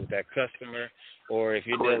check in with that customer, or if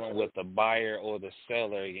you're dealing with the buyer or the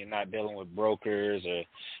seller, you're not dealing with brokers or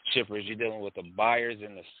shippers, you're dealing with the buyers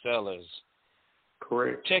and the sellers.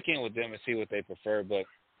 Correct. Check in with them and see what they prefer. But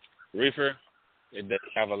reefer, it does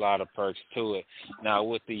have a lot of perks to it. Now,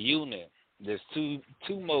 with the unit, there's two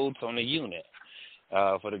modes on the unit.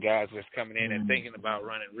 For the guys that's coming in and thinking about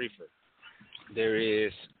running reefer.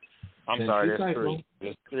 There's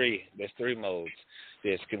three. There's three modes.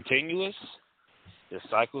 There's continuous, there's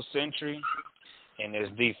cycle century, and there's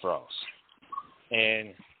defrost.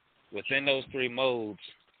 And within those three modes,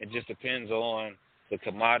 it just depends on the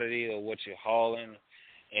commodity or what you're hauling,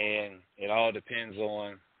 and it all depends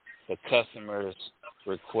on the customer's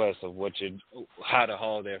request of how to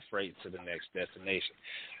haul their freight to the next destination.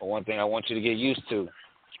 But one thing I want you to get used to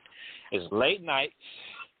is late nights,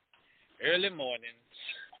 early mornings,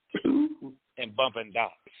 and bumping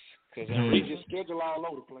docks. Because your schedule all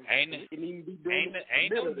over the place. Ain't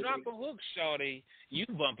no dropping hooks, shorty. You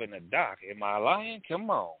bumping the dock. Am I lying? Come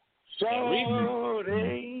on.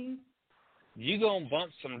 Shorty. You gonna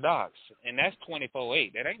bump some docks, and that's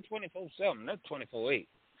 24/8. That ain't 24/7. That's 24/8.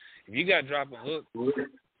 If you got dropping hook,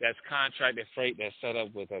 that's contracted freight that's set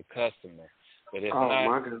up with a customer. But it's not.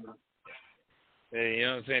 My goodness. You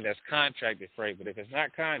know what I'm saying? That's contracted freight. But if it's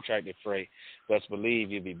not contracted freight, best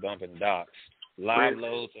believe you'll be bumping docks, live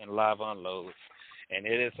loads and live unloads. And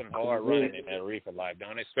it is some hard running in that reefer life.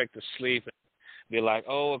 Don't expect to sleep and be like,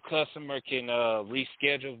 oh, a customer can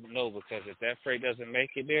reschedule. No, because if that freight doesn't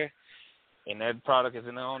make it there, and that product is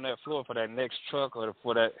on that floor for that next truck or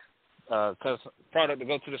for that product to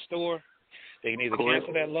go to the store, they can either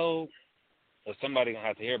cancel that load or somebody going to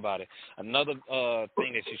have to hear about it. Another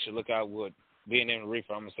thing that you should look out with being in the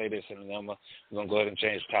reefer, I'm going to say this, and then we're going to go ahead and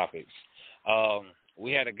change topics.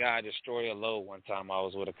 We had a guy destroy a load one time. I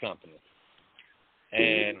was with a company.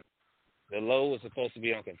 And the load was supposed to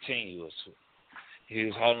be on continuous. He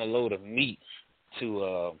was hauling a load of meat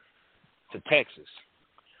to Texas.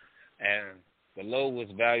 And the load was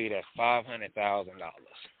valued at $500,000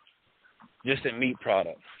 just in meat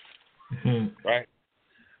product, right?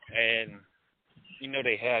 And,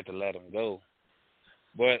 they had to let him go.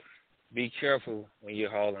 But be careful when you're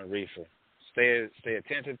hauling reefer. Stay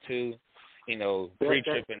attentive to,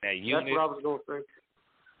 pre-tripping that unit. That's what I was going to say.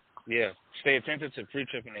 Yeah, stay attentive to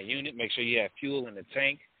pre-tripping that unit. Make sure you have fuel in the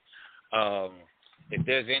tank. If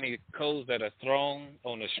there's any codes that are thrown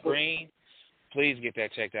on the screen, please get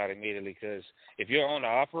that checked out immediately, because if you're on the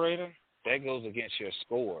operator, that goes against your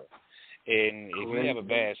score. And if you have a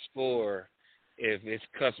bad score, if it's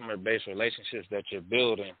customer-based relationships that you're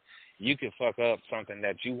building, you can fuck up something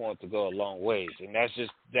that you want to go a long ways. And that's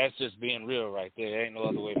just being real right there. There ain't no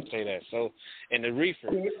other way to say that. So in the reefer,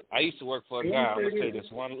 I used to work for a guy. I'm going to say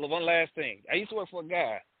this one last thing. I used to work for a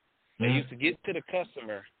guy that used to get to the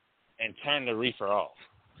customer and turn the reefer off.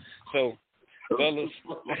 So, fellas,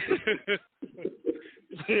 I'm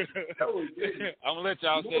going to let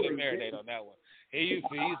y'all sit and marinate on that one. He used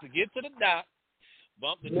to get to the dock,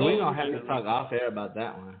 bump the door. We're going to have to talk off air about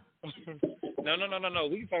that one. No.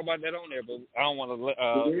 We can talk about that on there, but I don't want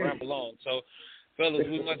to ramble on. So, fellas,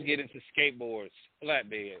 we must get into skateboards,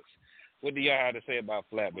 flatbeds. What do y'all have to say about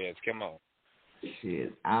flatbeds? Come on.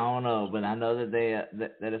 Shit, I don't know, but I know that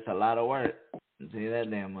that it's a lot of work. I'll tell you that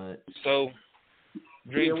damn much. So,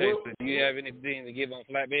 Dream Chaser, do you have anything to give on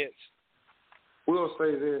flatbeds? We'll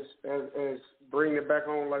say this, as bringing it back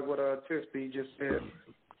on like what Tispy just said.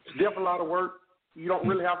 It's definitely a lot of work. You don't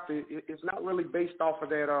really have to. It's not really based off of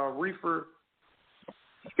that reefer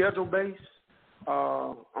schedule base,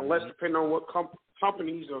 unless depending on what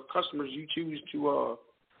companies or customers you choose to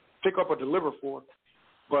pick up or deliver for.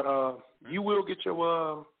 But you will get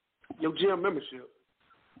your gym membership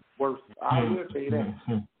worth. I will tell you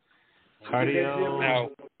that. Cardio. Now,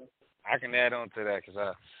 I can add on to that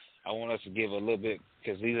because I want us to give a little bit,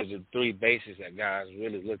 because these are the three bases that guys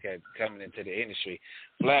really look at coming into the industry.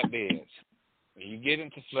 Flatbeds. When you get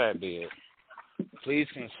into flatbed, please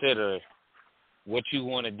consider what you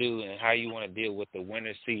want to do and how you want to deal with the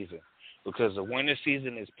winter season, because the winter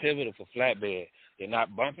season is pivotal for flatbed. You're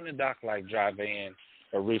not bumping the dock like dry van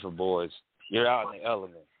or reefer boards. You're out in the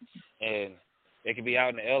element, and it can be out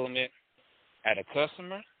in the element at a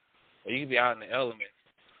customer, or you can be out in the element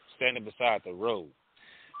standing beside the road.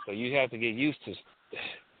 So you have to get used to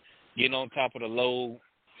getting on top of the load,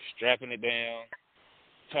 strapping it down,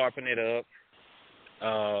 tarping it up,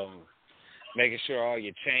 making sure all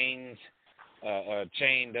your chains are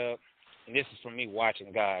chained up. And this is from me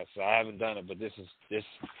watching guys, so I haven't done it, but this is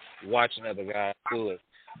watching other guys do it.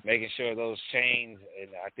 Making sure those chains, and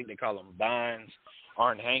I think they call them binds,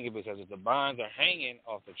 aren't hanging, because if the binds are hanging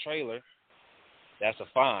off the trailer, that's a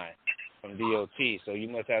fine from DOT. So you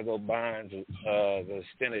must have those binds, the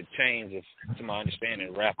extended chains, if, to my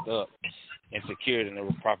understanding, wrapped up and secured in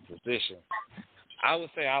the proper position. I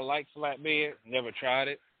would say I like flatbed, never tried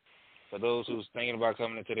it. For those who's thinking about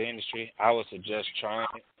coming into the industry, I would suggest trying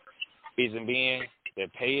it. Reason being, their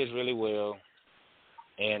pay is really well,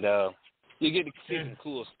 and you get to see some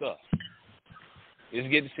cool stuff. You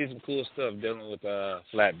just get to see some cool stuff dealing with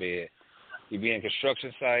flatbed. You be in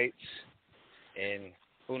construction sites, and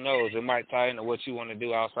who knows, it might tie into what you want to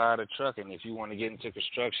do outside of trucking. If you want to get into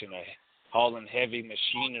construction or hauling heavy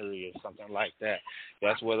machinery or something like that,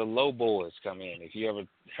 that's where the low boys come in. If you ever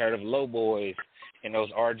heard of low boys and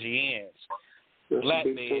those RGNs,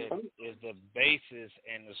 flatbed is the basis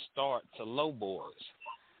and the start to low boys.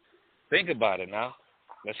 Think about it now.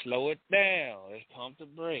 Let's slow it down. Let's pump the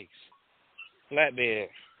brakes. Flatbed.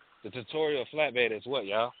 The tutorial flatbed is what,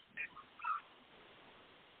 y'all?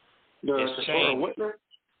 It's chain.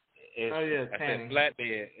 I said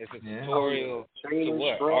flatbed. It's a tutorial to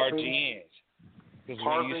what? RGNs. Because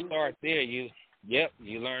when you start there, you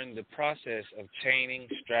learn the process of chaining,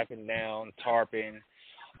 strapping down, tarping,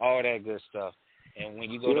 all that good stuff. And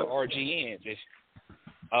when you go to RGNs,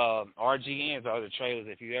 RGNs are the trailers.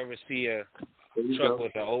 If you ever see a truck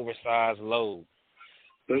with an oversized load,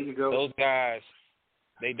 there you go. Those guys,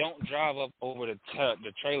 they don't drive up over the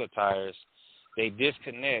trailer tires. They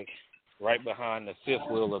disconnect right behind the fifth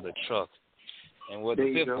wheel of the truck. And what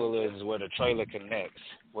the fifth wheel is where the trailer connects.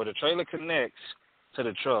 Where the trailer connects to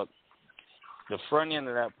the truck, the front end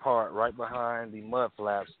of that part right behind the mud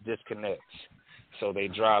flaps disconnects. So they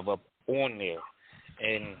drive up on there.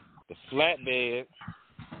 And the flatbed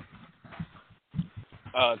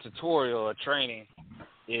tutorial or training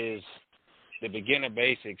is the beginner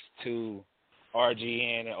basics to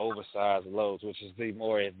RGN and oversized loads, which is the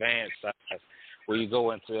more advanced size, where you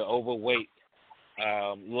go into overweight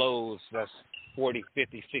loads that's 40,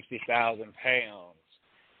 50, 60,000 pounds.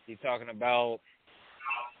 You're talking about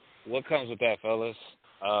what comes with that, fellas?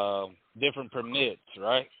 Different permits,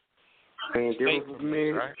 right? And different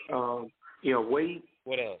permits, right? Weight.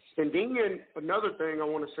 What else? And then another thing I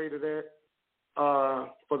want to say to that,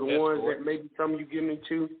 for the ones that maybe some of you getting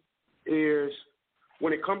into, is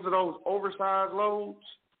when it comes to those oversized loads,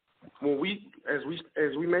 when as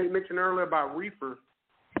we made mention earlier about reefer,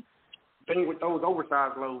 thing with those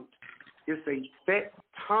oversized loads, it's a set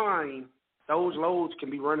time those loads can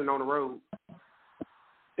be running on the road.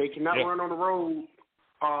 They cannot run on the road.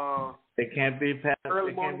 They can't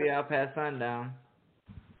be out past sundown.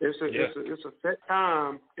 It's a set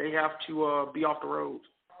time they have to be off the road.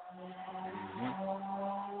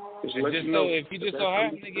 Just know if you just so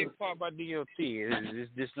happen to get caught by DOT,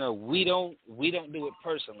 just know we don't do it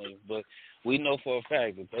personally, but we know for a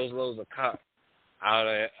fact that those loads are caught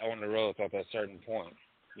out on the road at a certain point.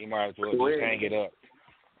 You might as well just hang it up.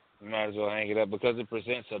 You might as well hang it up because it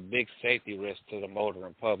presents a big safety risk to the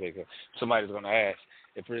motoring public. Somebody's going to ask.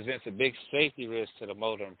 It presents a big safety risk to the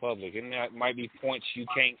motoring public. And there might be points you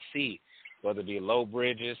can't see, whether it be low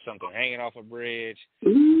bridges, something hanging off a bridge,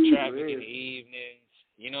 traffic in the evenings.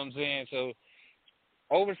 You know what I'm saying? So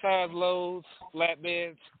oversized loads,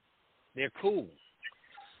 flatbeds, they're cool.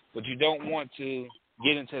 But you don't want to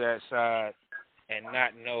get into that side and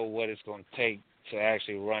not know what it's going to take to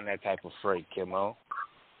actually run that type of freight, Kimo.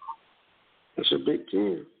 It's a big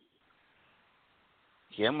deal.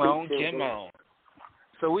 Come on.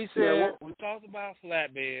 So we said, we talked about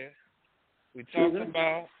flatbed. We talked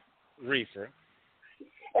about reefer.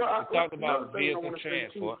 We talked about vehicle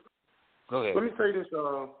transport. Go ahead. Let me say this.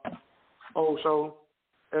 So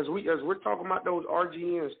as we're talking about those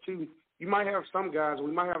RGNs too, you might have some guys.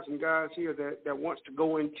 We might have some guys here that wants to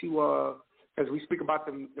go into as we speak about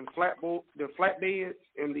the flatbeds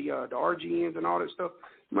and the RGNs and all that stuff.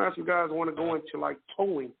 You might have some guys who want to go into like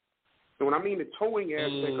towing. And when I mean the towing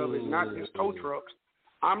aspect of it, not just tow trucks.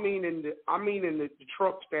 I mean in the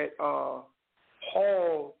trucks that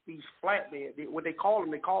haul these flatbed. What they call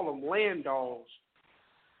them land dogs.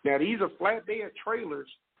 Now, these are flatbed trailers,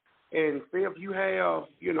 and say if you have,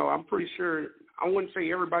 I'm pretty sure, I wouldn't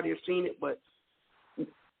say everybody has seen it, but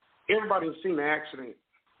everybody has seen the accident.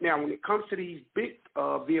 Now, when it comes to these big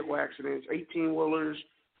vehicle accidents, 18-wheelers,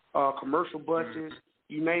 commercial buses,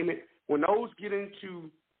 you name it, when those get into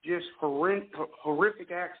just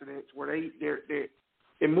horrific accidents where they're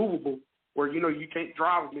immovable, where, you can't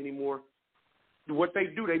drive them anymore, what they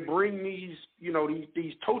do, they bring these,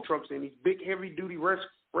 these tow trucks in, these big heavy-duty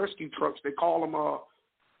rescue trucks. They call them,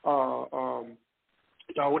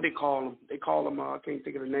 what they call them? They call them, I can't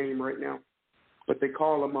think of the name right now, but they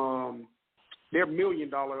call them, they're $1 million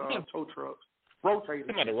tow trucks. Rotators. Talking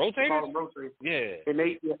about the rotators? They call them rotators. Yeah. And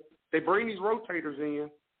they bring these rotators in,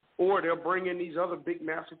 or they'll bring in these other big,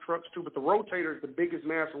 massive trucks too. But the rotator is the biggest,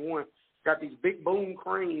 massive one. Got these big boom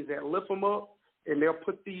cranes that lift them up, and they'll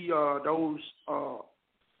put those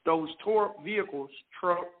tow vehicles,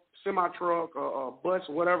 truck, semi-truck, bus,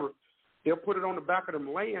 whatever, they'll put it on the back of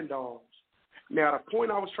them land dogs. Now, the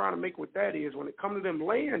point I was trying to make with that is when it comes to them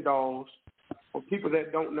land dogs, for people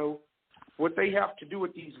that don't know, what they have to do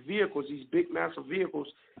with these vehicles, these big, massive vehicles,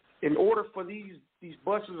 in order for these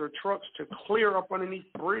buses or trucks to clear up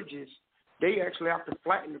underneath bridges, they actually have to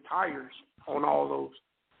flatten the tires on all those.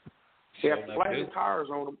 They have to flatten the tires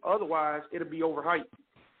on them. Otherwise, it'll be overhyped.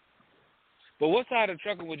 But what side of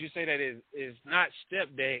trucking would you say that is not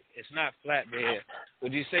step deck, it's not flatbed?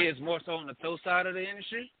 Would you say it's more so on the tow side of the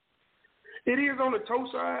industry? It is on the tow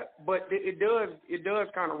side, but it does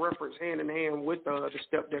kind of reference hand in hand with the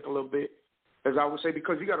step deck a little bit, as I would say,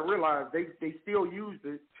 because you got to realize they still use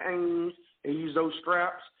the chains, they use those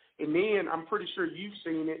straps, and then I'm pretty sure you've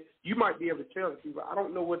seen it. You might be able to tell the people. I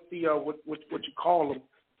don't know what what you call them,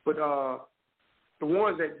 but the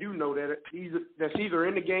ones that do know that's either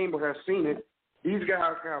in the game or have seen it, these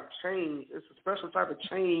guys have chains. It's a special type of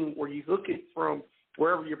chain where you hook it from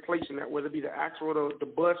wherever you're placing that, whether it be the axle or the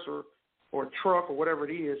bus or truck or whatever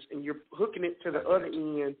it is, and you're hooking it to the other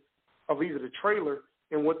end of either the trailer,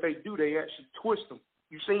 and what they do, they actually twist them.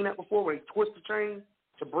 You've seen that before, where they twist the chain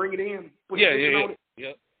to bring it in? On it?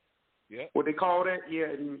 Yep. What they call that? Yeah,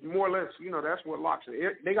 and more or less, that's what locks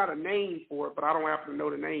it. They got a name for it, but I don't happen to know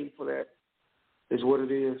the name for that, is what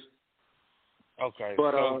it is. Okay.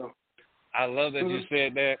 But, so I love that you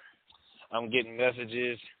said that. I'm getting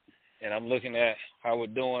messages, and I'm looking at how we're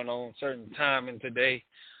doing on certain timing today.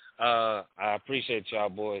 I appreciate y'all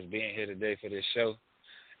boys being here today for this show,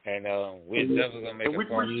 and we're definitely gonna make a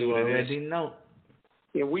part two you of this. already know.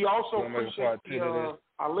 Yeah, we also appreciate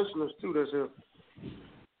our listeners too. That's it.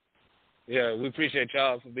 Yeah, we appreciate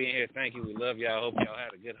y'all for being here. Thank you. We love y'all. Hope y'all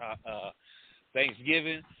had a good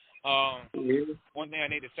Thanksgiving. One thing I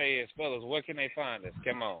need to say is, fellas, where can they find us?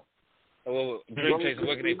 Come on. Dream Chaser,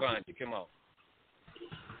 where can they find you? Come on.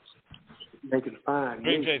 They can find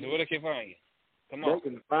Dream me. Chaser, where they can find you? Come on. They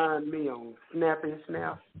can find me on Snap and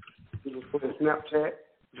Snap. You can put in Snapchat,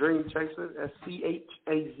 Dream Chaser, that's CHAZ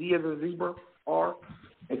as a zebra, R.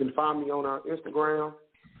 They can find me on our Instagram,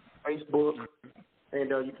 Facebook, and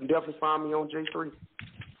you can definitely find me on J3.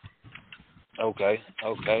 Okay.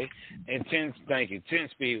 And thank you. 10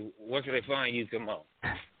 Speed, where can they find you? Come on.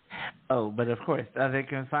 Oh, but of course, they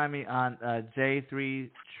can find me on J3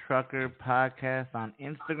 Trucker Podcast on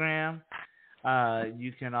Instagram.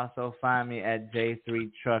 You can also find me at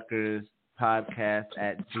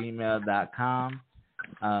j3truckerspodcast@gmail.com.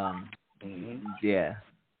 Yeah,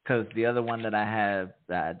 because the other one that I have,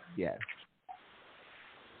 yeah.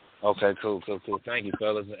 Okay, cool. Thank you,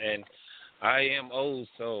 fellas. And I am old,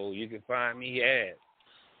 so you can find me at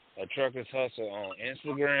A Trucker's Hustle on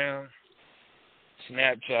Instagram,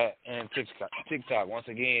 Snapchat, and TikTok. Once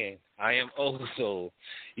again, I am old, so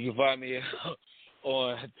you can find me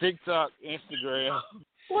on TikTok, Instagram,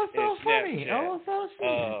 What's so funny? Snapchat. Oh, so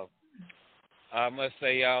sweet. I must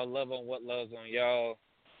say, y'all, love on what loves on y'all,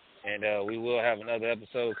 and we will have another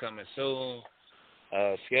episode coming soon.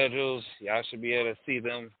 Schedules, y'all should be able to see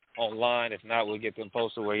them online. If not, we'll get them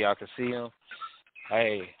posted where y'all can see them.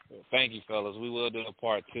 Hey, thank you, fellas. We will do a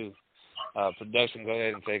part 2. Production, go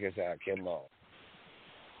ahead and take us out. Come on.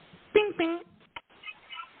 Bing, bing.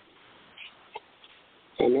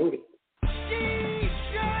 I know it.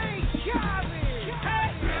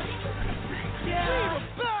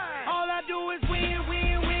 All I do is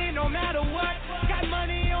win, no matter what. Got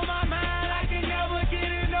money on my mind, I can never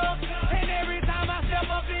get enough. And every time I step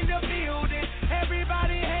up in the building,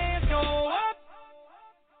 everybody hands go up.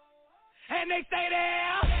 And they stay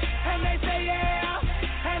there, and they say yeah,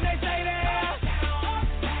 and they say there.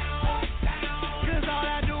 'Cause all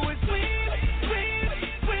I do is win.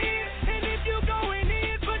 And if you go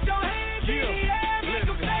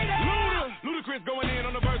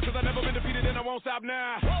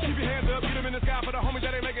now. Keep your hands up, get them in the sky for the homies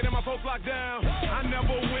that ain't making it, my folks locked down. I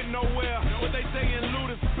never went nowhere, but they saying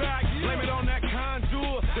loot is back. Blame it on that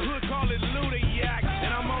contour, the hood call it Ludiac.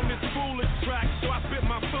 And I'm on this foolish track, so I spit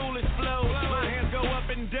my foolish flow. My hands go up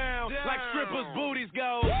and down, like strippers' booties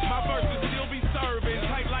go. My verses still be serving,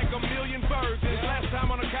 tight like a million versions. Last time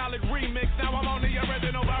on a college remix, now I'm on the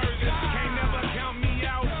original version. Can't never count me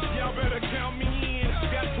out, y'all better count me in.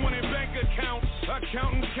 Got 20 bank accounts,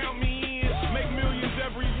 accountants count me in. Make millions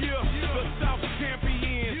every year, the South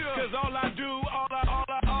champion. Cause all I do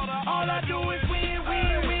is win,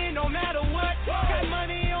 win, win, no matter what. Got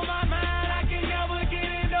money on my mind, I can never get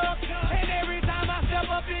enough. And every time I step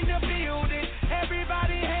up in the building,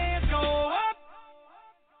 everybody hands go up.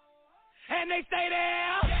 And they stay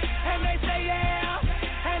there, and they say yeah,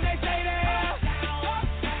 and they stay there.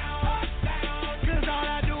 Cause all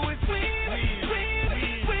I do is win,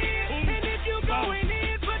 win, win. And if you going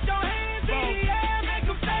in, put your hands in the air, make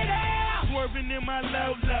them stay there. Swerving in my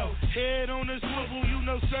low, head on the swivel, you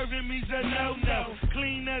know serving me's a no-no.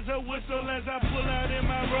 Clean as a whistle as I pull out in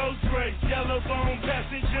my Rolls Royce. Yellow bone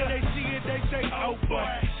passenger, they see it, they say, oh boy.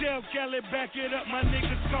 Shell Kelly, back it up, my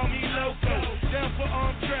niggas call me loco. Down for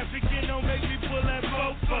armed trafficking, don't make me pull that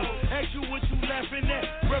fofo. Ask you what you laughing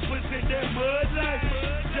at, represent that mud life.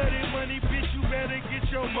 Dirty money, bitch, you better get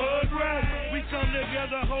your mud right. We come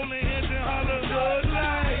together holding hands and holler Bud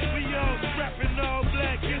Light. We all rapping all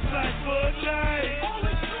black, it's like Bud Light.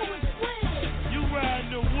 You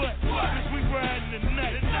riding or what? Cause we riding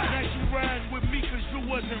tonight. Now you riding with me cause you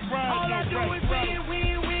wasn't riding. All I do is win,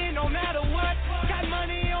 win, win, no matter what. Got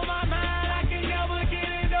money on my mind, I can never get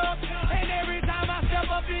it up. And every time I step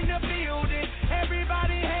up in the building,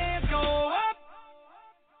 everybody hands go up.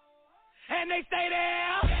 And they stay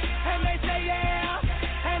there, and they say yeah,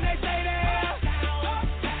 and they stay there.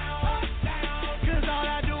 Cause all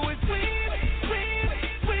I do is win, win,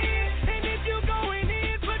 win. And if you going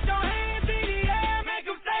in, put your hands in the air, make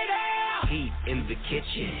them stay there. Heat in the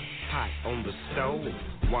kitchen, hot on the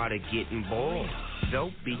stove, water getting boiled,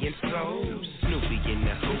 dope being sold, Snoopy in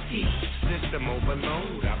the hookie, system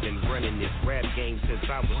overload. I've been running this rap game since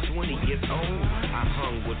I was 20 years old. I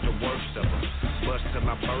hung with the worst of them, bust till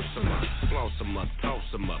I burst them up, floss them up, toss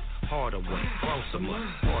them up, harder way, close them up.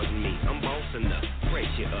 Pardon me, I'm bossing up, brace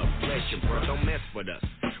you up, bless you, bro, don't mess with us.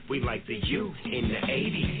 We like the youth in the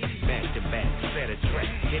 80s, back to back, set a track,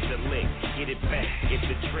 hit the lick, get it back, get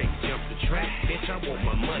the trick, jump the track, bitch, I want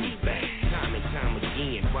my money back, time and time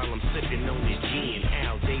again, while I'm sipping on this gin.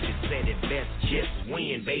 Al Davis said it best, just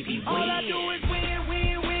win, baby, win. All I do is win,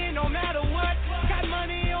 win, win, no matter what. Got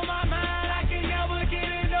money on my mind, I can never get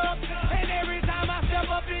it up. And every time I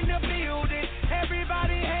step up in the building,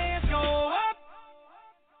 everybody hands go up.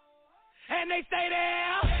 And they stay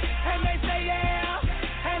there.